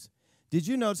cartoons. Did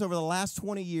you notice over the last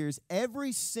 20 years,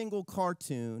 every single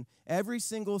cartoon, every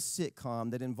single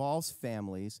sitcom that involves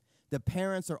families, the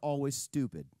parents are always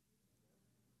stupid.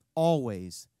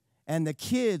 Always. And the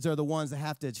kids are the ones that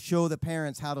have to show the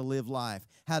parents how to live life,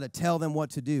 how to tell them what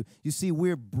to do. You see,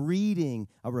 we're breeding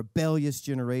a rebellious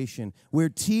generation. We're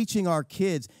teaching our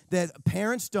kids that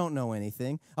parents don't know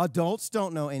anything, adults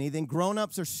don't know anything,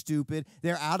 grown-ups are stupid,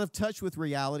 they're out of touch with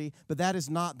reality, but that is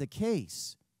not the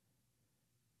case.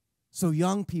 So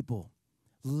young people,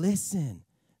 listen.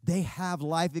 They have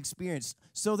life experience,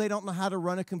 so they don't know how to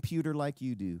run a computer like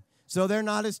you do. So they're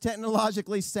not as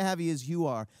technologically savvy as you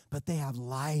are, but they have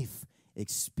life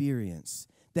experience,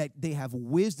 that they have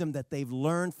wisdom that they've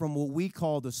learned from what we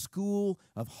call the school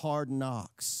of hard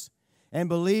knocks. And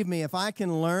believe me, if I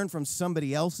can learn from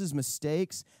somebody else's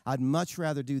mistakes, I'd much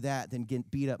rather do that than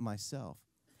get beat up myself.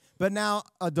 But now,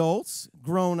 adults,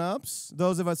 grown-ups,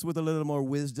 those of us with a little more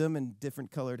wisdom and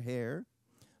different colored hair,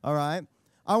 all right?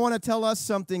 I want to tell us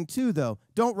something too, though.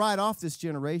 Don't write off this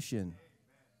generation.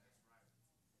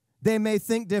 They may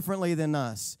think differently than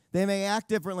us. They may act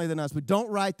differently than us, but don't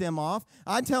write them off.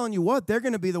 I'm telling you what, they're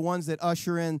going to be the ones that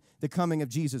usher in the coming of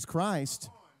Jesus Christ.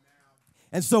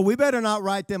 And so we better not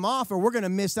write them off or we're going to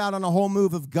miss out on a whole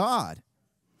move of God.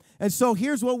 And so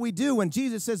here's what we do. When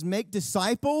Jesus says make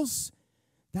disciples,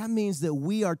 that means that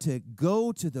we are to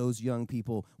go to those young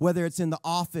people, whether it's in the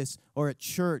office or at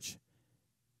church,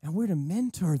 and we're to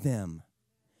mentor them.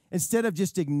 Instead of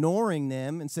just ignoring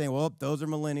them and saying, well, those are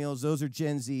millennials, those are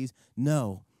Gen Zs.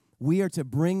 No, we are to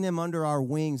bring them under our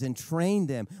wings and train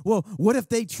them. Well, what if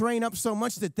they train up so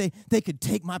much that they could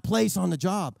take my place on the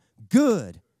job?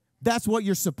 Good. That's what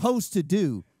you're supposed to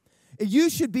do.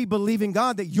 You should be believing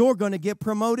God that you're going to get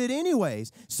promoted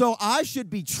anyways. So I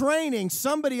should be training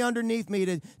somebody underneath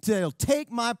me to take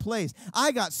my place.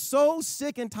 I got so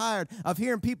sick and tired of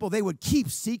hearing people, they would keep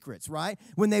secrets, right?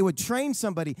 When they would train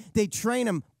somebody, they'd train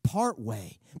them part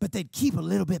way, but they'd keep a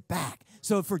little bit back.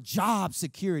 So for job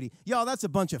security, y'all, that's a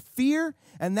bunch of fear,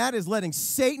 and that is letting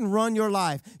Satan run your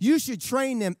life. You should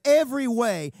train them every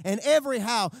way and every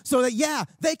how so that, yeah,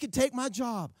 they could take my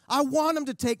job. I want them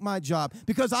to take my job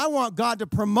because I want God to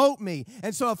promote me.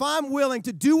 And so if I'm willing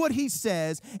to do what he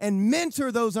says and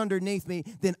mentor those underneath me,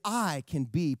 then I can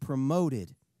be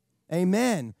promoted.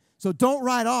 Amen. So don't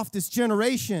write off this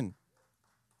generation.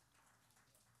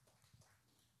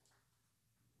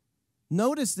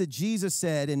 Notice that Jesus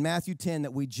said in Matthew 10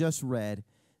 that we just read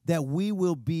that we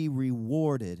will be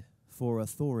rewarded for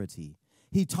authority.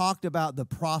 He talked about the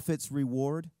prophet's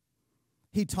reward.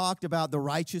 He talked about the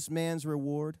righteous man's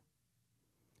reward.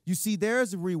 You see,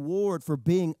 there's a reward for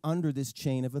being under this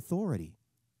chain of authority.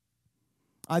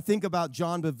 I think about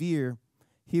John Bevere.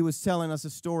 He was telling us a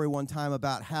story one time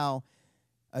about how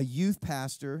a youth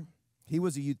pastor, he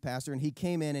was a youth pastor, and he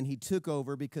came in and he took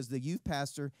over because the youth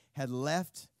pastor had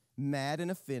left mad and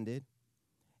offended,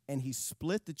 and he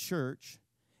split the church,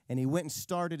 and he went and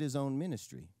started his own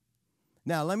ministry.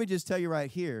 Now, let me just tell you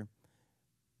right here,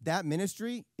 that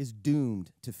ministry is doomed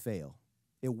to fail.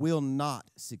 It will not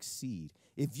succeed.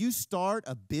 If you start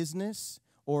a business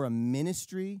or a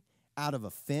ministry out of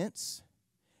offense,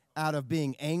 out of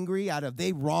being angry, out of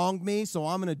they wronged me, so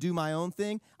I'm going to do my own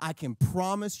thing, I can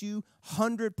promise you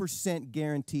 100%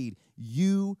 guaranteed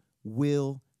you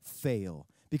will fail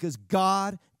because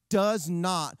God does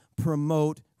not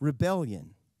promote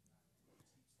rebellion.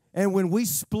 And when we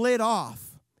split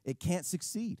off, it can't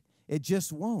succeed. It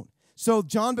just won't. So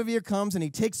John Bevere comes and he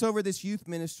takes over this youth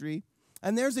ministry,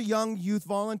 and there's a young youth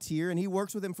volunteer, and he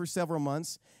works with him for several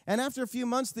months. And after a few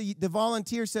months, the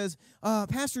volunteer says,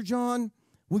 Pastor John,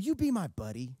 will you be my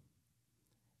buddy?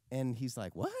 And he's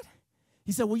like, what?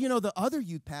 He said, well, you know, the other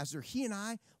youth pastor, he and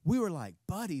I, we were like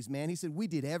buddies, man. He said, we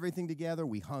did everything together.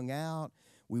 We hung out.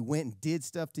 We went and did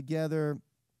stuff together.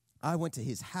 I went to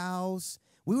his house.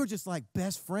 We were just like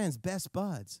best friends, best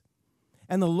buds.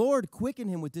 And the Lord quickened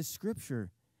him with this scripture,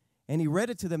 and he read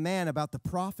it to the man about the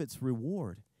prophet's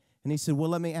reward. And he said, well,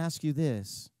 let me ask you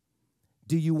this.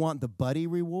 Do you want the buddy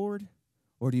reward,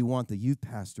 or do you want the youth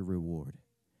pastor reward?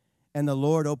 And the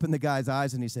Lord opened the guy's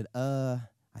eyes, and he said, I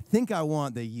think I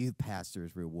want the youth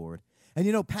pastor's reward. And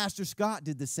you know, Pastor Scott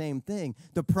did the same thing.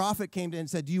 The prophet came to him and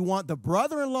said, do you want the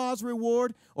brother-in-law's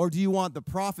reward or do you want the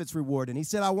prophet's reward? And he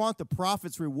said, I want the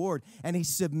prophet's reward. And he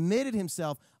submitted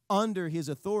himself under his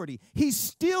authority. He's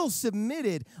still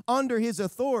submitted under his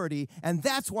authority, and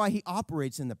that's why he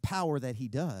operates in the power that he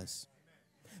does.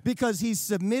 Because he's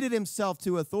submitted himself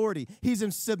to authority. He's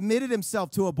submitted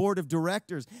himself to a board of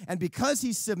directors. And because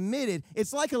he's submitted,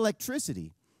 it's like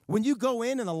electricity. When you go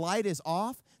in and the light is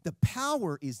off, the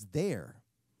power is there,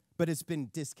 but it's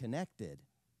been disconnected.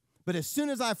 But as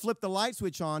soon as I flip the light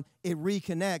switch on, it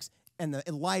reconnects, and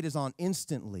the light is on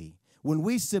instantly. When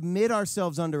we submit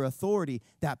ourselves under authority,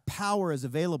 that power is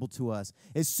available to us.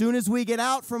 As soon as we get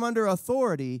out from under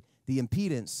authority, the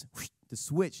impedance, the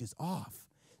switch is off.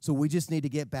 So we just need to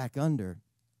get back under.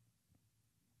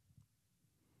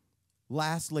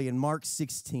 Lastly, in Mark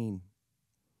 16,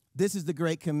 this is the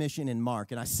Great Commission in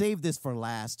Mark. And I saved this for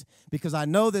last because I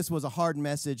know this was a hard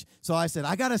message. So I said,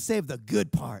 I got to save the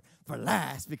good part for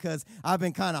last because I've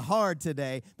been kind of hard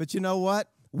today. But you know what?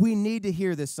 We need to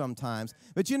hear this sometimes.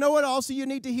 But you know what also you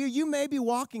need to hear? You may be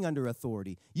walking under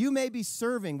authority. You may be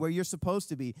serving where you're supposed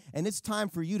to be. And it's time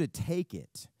for you to take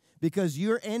it because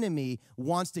your enemy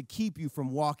wants to keep you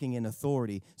from walking in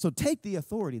authority. So take the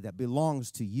authority that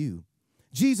belongs to you.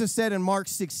 Jesus said in Mark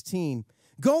 16,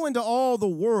 go into all the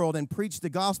world and preach the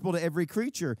gospel to every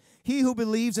creature. He who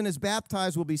believes and is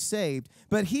baptized will be saved,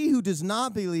 but he who does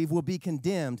not believe will be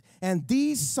condemned. And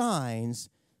these signs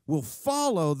will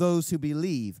follow those who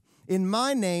believe. In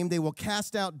my name they will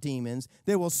cast out demons,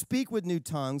 they will speak with new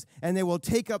tongues, and they will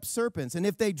take up serpents. And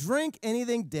if they drink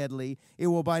anything deadly, it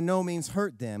will by no means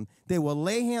hurt them. They will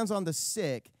lay hands on the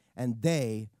sick, and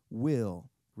they will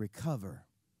recover.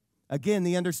 Again,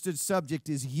 the understood subject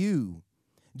is you.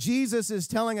 Jesus is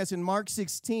telling us in Mark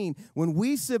 16, when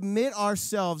we submit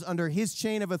ourselves under his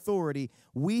chain of authority,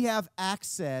 we have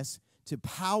access to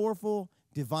powerful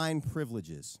divine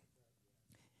privileges.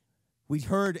 We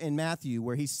heard in Matthew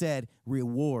where he said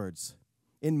rewards.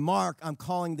 In Mark, I'm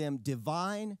calling them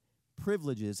divine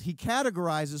privileges. He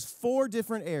categorizes 4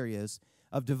 different areas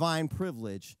of divine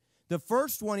privilege. The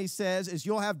first one, he says, is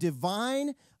you'll have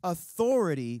divine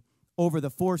authority over the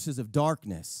forces of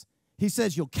darkness. He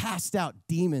says you'll cast out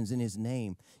demons in his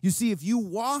name. You see, if you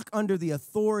walk under the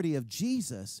authority of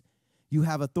Jesus, you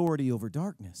have authority over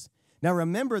darkness. Now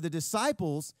remember, the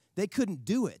disciples, they couldn't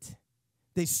do it.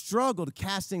 They struggled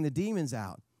casting the demons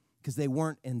out. because they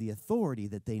weren't in the authority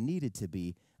that they needed to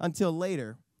be until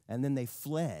later, and then they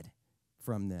fled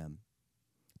from them.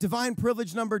 Divine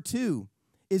privilege number 2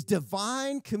 is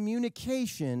divine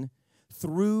communication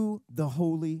through the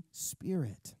Holy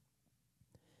Spirit.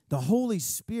 The Holy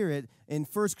Spirit, in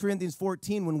 1 Corinthians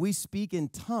 14, when we speak in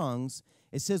tongues,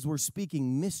 it says we're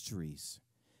speaking mysteries.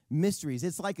 Mysteries.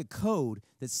 It's like a code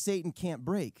that Satan can't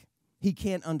break. He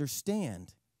can't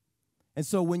understand. And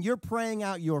so when you're praying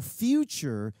out your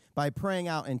future by praying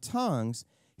out in tongues,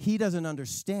 he doesn't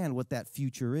understand what that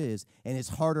future is, and it's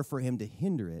harder for him to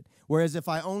hinder it. Whereas if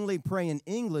I only pray in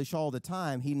English all the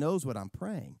time, he knows what I'm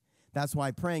praying. That's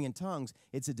why praying in tongues,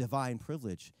 it's a divine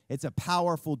privilege. It's a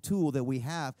powerful tool that we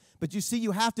have. But you see,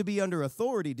 you have to be under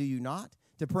authority, do you not,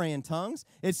 to pray in tongues?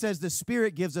 It says the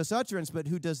Spirit gives us utterance, but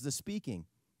who does the speaking?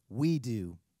 We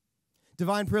do.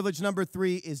 Divine privilege number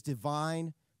 3 is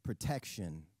divine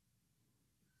protection.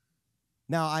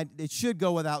 Now, it should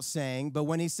go without saying, but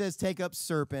when he says take up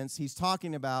serpents, he's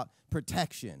talking about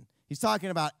protection. He's talking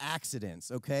about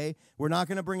accidents, okay? We're not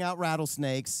going to bring out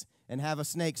rattlesnakes and have a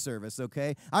snake service,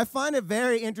 okay? I find it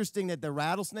very interesting that the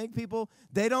rattlesnake people,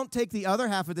 they don't take the other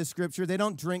half of the scripture. They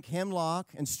don't drink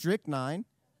hemlock and strychnine,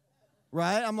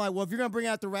 right? I'm like, well, if you're going to bring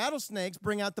out the rattlesnakes,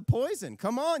 bring out the poison.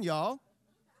 Come on, y'all.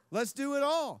 Let's do it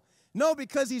all. No,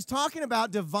 because he's talking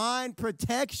about divine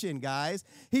protection, guys.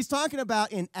 He's talking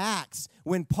about in Acts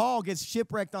when Paul gets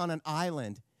shipwrecked on an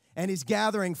island and he's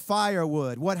gathering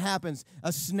firewood. What happens?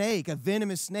 A snake, a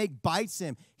venomous snake bites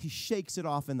him. He shakes it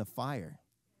off in the fire.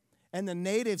 And the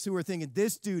natives who were thinking,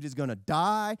 this dude is going to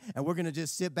die and we're going to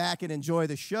just sit back and enjoy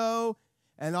the show.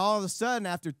 And all of a sudden,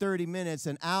 after 30 minutes,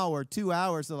 an hour, 2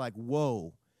 hours, they're like,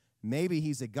 whoa. Maybe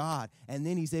he's a God, and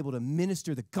then he's able to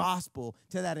minister the gospel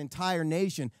to that entire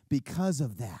nation because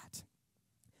of that.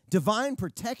 Divine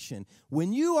protection.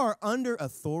 When you are under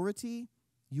authority,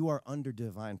 you are under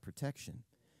divine protection.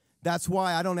 That's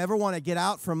why I don't ever want to get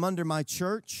out from under my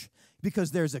church, because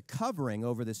there's a covering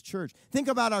over this church. Think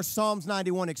about our Psalms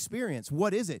 91 experience.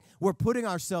 What is it? We're putting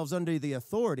ourselves under the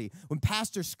authority. When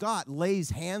Pastor Scott lays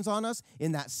hands on us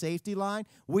in that safety line,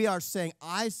 we are saying,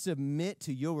 I submit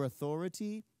to your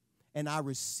authority, and I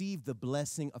receive the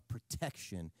blessing of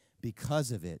protection because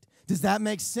of it. Does that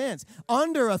make sense?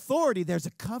 Under authority, there's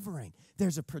a covering.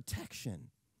 There's a protection.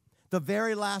 The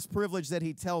very last privilege that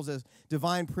he tells us,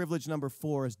 divine privilege number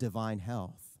 4, is divine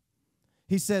health.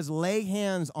 He says, lay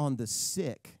hands on the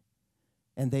sick,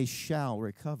 and they shall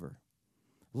recover.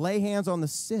 Lay hands on the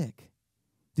sick.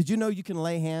 Did you know you can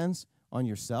lay hands on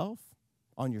yourself,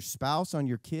 on your spouse, on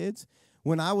your kids?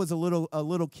 When I was a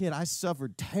little kid, I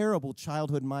suffered terrible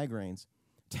childhood migraines.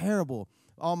 Terrible.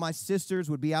 All my sisters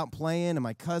would be out playing and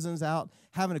my cousins out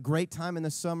having a great time in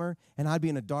the summer, and I'd be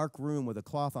in a dark room with a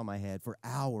cloth on my head for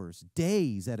hours,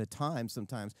 days at a time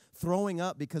sometimes, throwing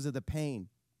up because of the pain.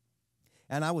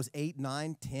 And I was 8,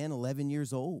 9, 10, 11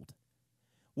 years old.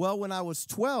 Well, when I was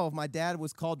 12, my dad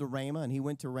was called to Rhema, and he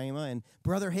went to Rhema, and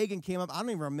Brother Hagin came up. I don't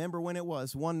even remember when it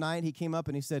was. One night he came up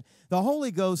and he said, the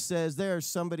Holy Ghost says there's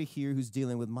somebody here who's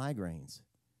dealing with migraines.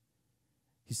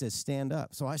 He says, stand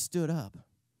up. So I stood up,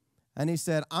 and he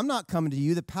said, I'm not coming to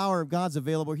you. The power of God's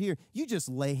available here. You just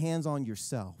lay hands on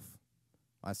yourself.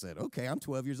 I said, okay, I'm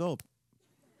 12 years old.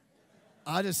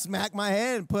 I just smacked my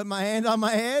head and put my hand on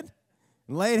my head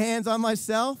and laid hands on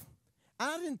myself.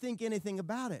 I didn't think anything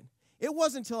about it. It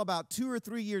wasn't until about 2 or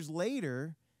 3 years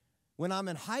later when I'm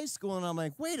in high school and I'm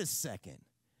like, wait a second.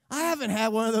 I haven't had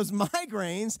one of those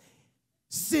migraines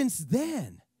since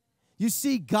then. You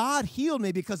see, God healed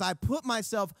me because I put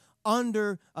myself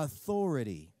under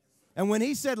authority. And when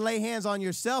he said, lay hands on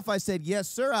yourself, I said, yes,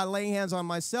 sir, I lay hands on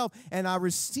myself, and I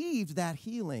received that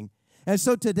healing. And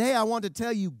so today I want to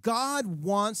tell you, God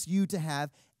wants you to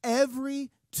have every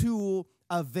tool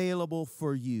available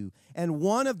for you. And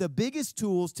one of the biggest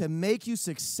tools to make you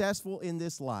successful in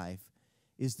this life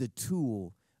is the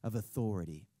tool of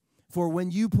authority. For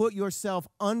when you put yourself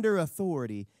under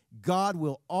authority, God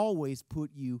will always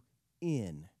put you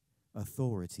in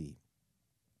authority.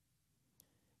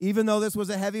 Even though this was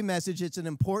a heavy message, it's an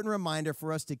important reminder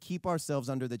for us to keep ourselves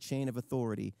under the chain of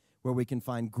authority where we can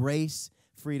find grace,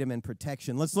 freedom, and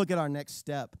protection. Let's look at our next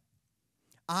step.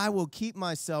 I will keep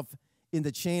myself in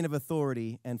the chain of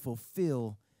authority and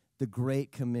fulfill the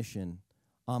Great Commission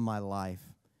on my life.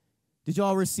 Did you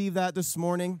all receive that this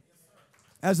morning?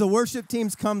 As the worship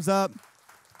teams comes up,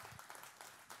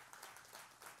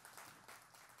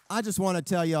 I just want to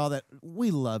tell y'all that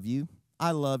we love you.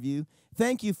 I love you.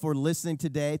 Thank you for listening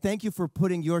today. Thank you for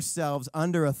putting yourselves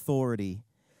under authority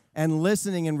and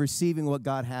listening and receiving what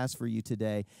God has for you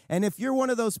today. And if you're one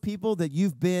of those people that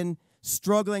you've been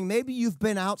struggling. Maybe you've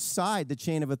been outside the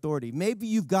chain of authority. Maybe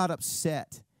you've got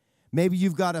upset. Maybe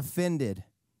you've got offended.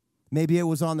 Maybe it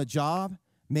was on the job.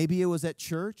 Maybe it was at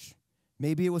church.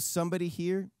 Maybe it was somebody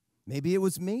here. Maybe it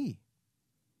was me.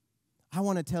 I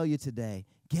want to tell you today,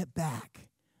 get back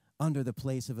under the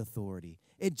place of authority.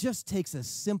 It just takes a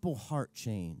simple heart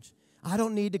change. I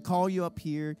don't need to call you up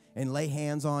here and lay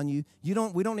hands on you.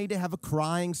 We don't need to have a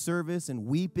crying service and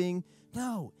weeping.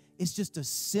 No, it's just a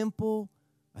simple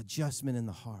adjustment in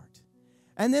the heart.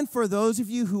 And then for those of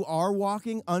you who are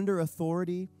walking under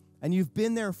authority and you've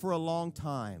been there for a long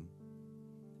time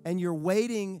and you're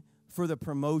waiting for the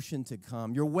promotion to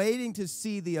come, you're waiting to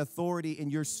see the authority in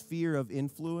your sphere of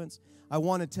influence, I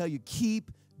want to tell you,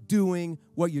 keep doing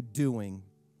what you're doing.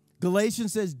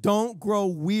 Galatians says, don't grow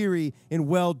weary in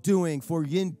well-doing, for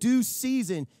in due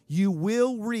season you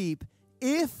will reap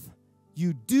if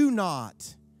you do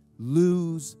not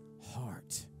lose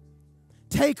heart.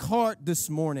 Take heart this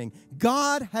morning.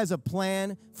 God has a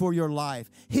plan for your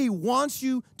life. He wants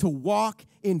you to walk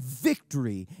in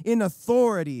victory, in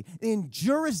authority, in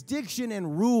jurisdiction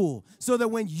and rule, so that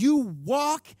when you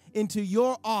walk into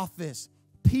your office,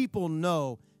 people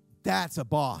know that's a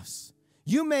boss.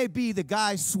 You may be the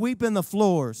guy sweeping the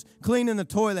floors, cleaning the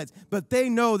toilets, but they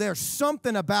know there's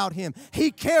something about him.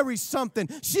 He carries something.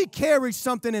 She carries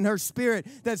something in her spirit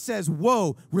that says,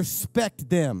 whoa, respect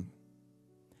them.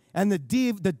 And the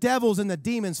devils and the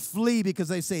demons flee because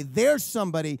they say, there's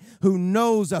somebody who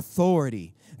knows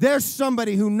authority. There's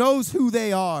somebody who knows who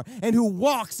they are and who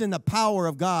walks in the power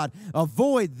of God.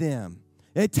 Avoid them.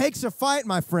 It takes a fight,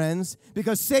 my friends,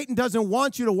 because Satan doesn't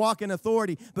want you to walk in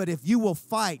authority. But if you will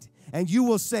fight and you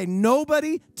will say,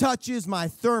 nobody touches my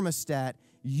thermostat,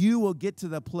 you will get to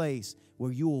the place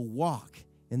where you will walk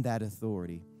in that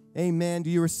authority. Amen. Do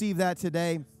you receive that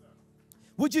today?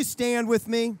 Would you stand with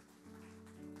me?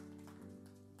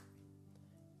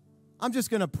 I'm just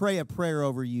going to pray a prayer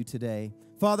over you today.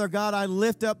 Father God, I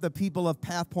lift up the people of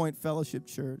Path Point Fellowship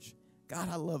Church. God,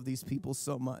 I love these people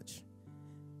so much.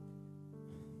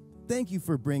 Thank you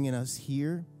for bringing us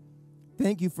here.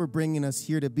 Thank you for bringing us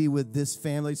here to be with this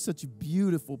family. Such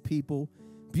beautiful people,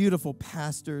 beautiful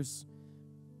pastors.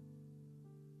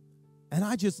 And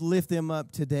I just lift them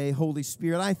up today, Holy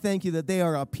Spirit. I thank you that they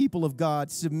are a people of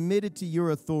God submitted to your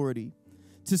authority,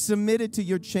 to submitted to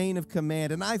your chain of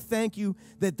command. And I thank you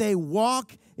that they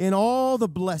walk in all the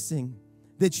blessing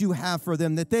that you have for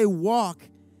them, that they walk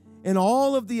in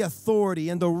all of the authority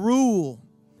and the rule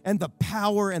and the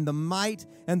power and the might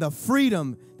and the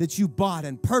freedom that you bought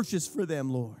and purchased for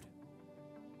them, Lord.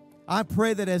 I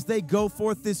pray that as they go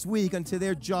forth this week unto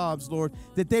their jobs, Lord,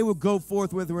 that they will go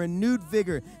forth with renewed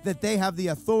vigor, that they have the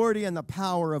authority and the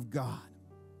power of God.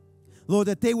 Lord,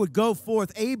 that they would go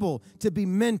forth able to be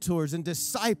mentors and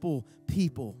disciple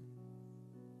people,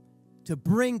 to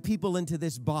bring people into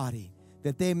this body,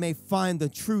 that they may find the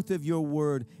truth of your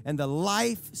word and the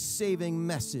life-saving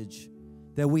message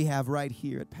that we have right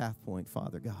here at Path Point,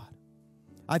 Father God.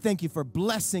 I thank you for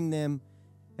blessing them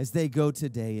as they go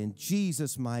today in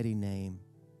Jesus' mighty name.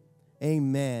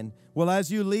 Amen. Well,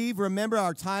 as you leave, remember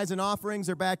our tithes and offerings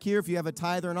are back here. If you have a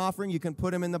tithe or an offering, you can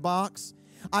put them in the box.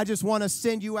 I just want to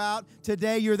send you out.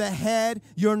 Today, you're the head.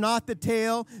 You're not the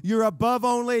tail. You're above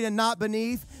only and not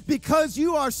beneath. Because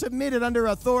you are submitted under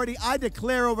authority, I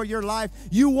declare over your life,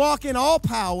 you walk in all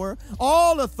power,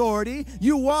 all authority.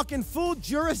 You walk in full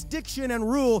jurisdiction and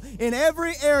rule in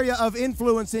every area of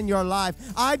influence in your life.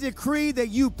 I decree that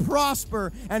you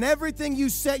prosper, and everything you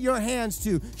set your hands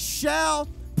to shall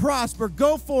prosper.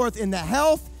 Go forth in the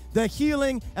health, the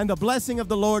healing, and the blessing of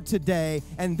the Lord today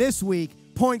and this week.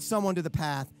 Point someone to the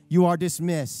path. You are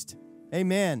dismissed.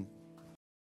 Amen.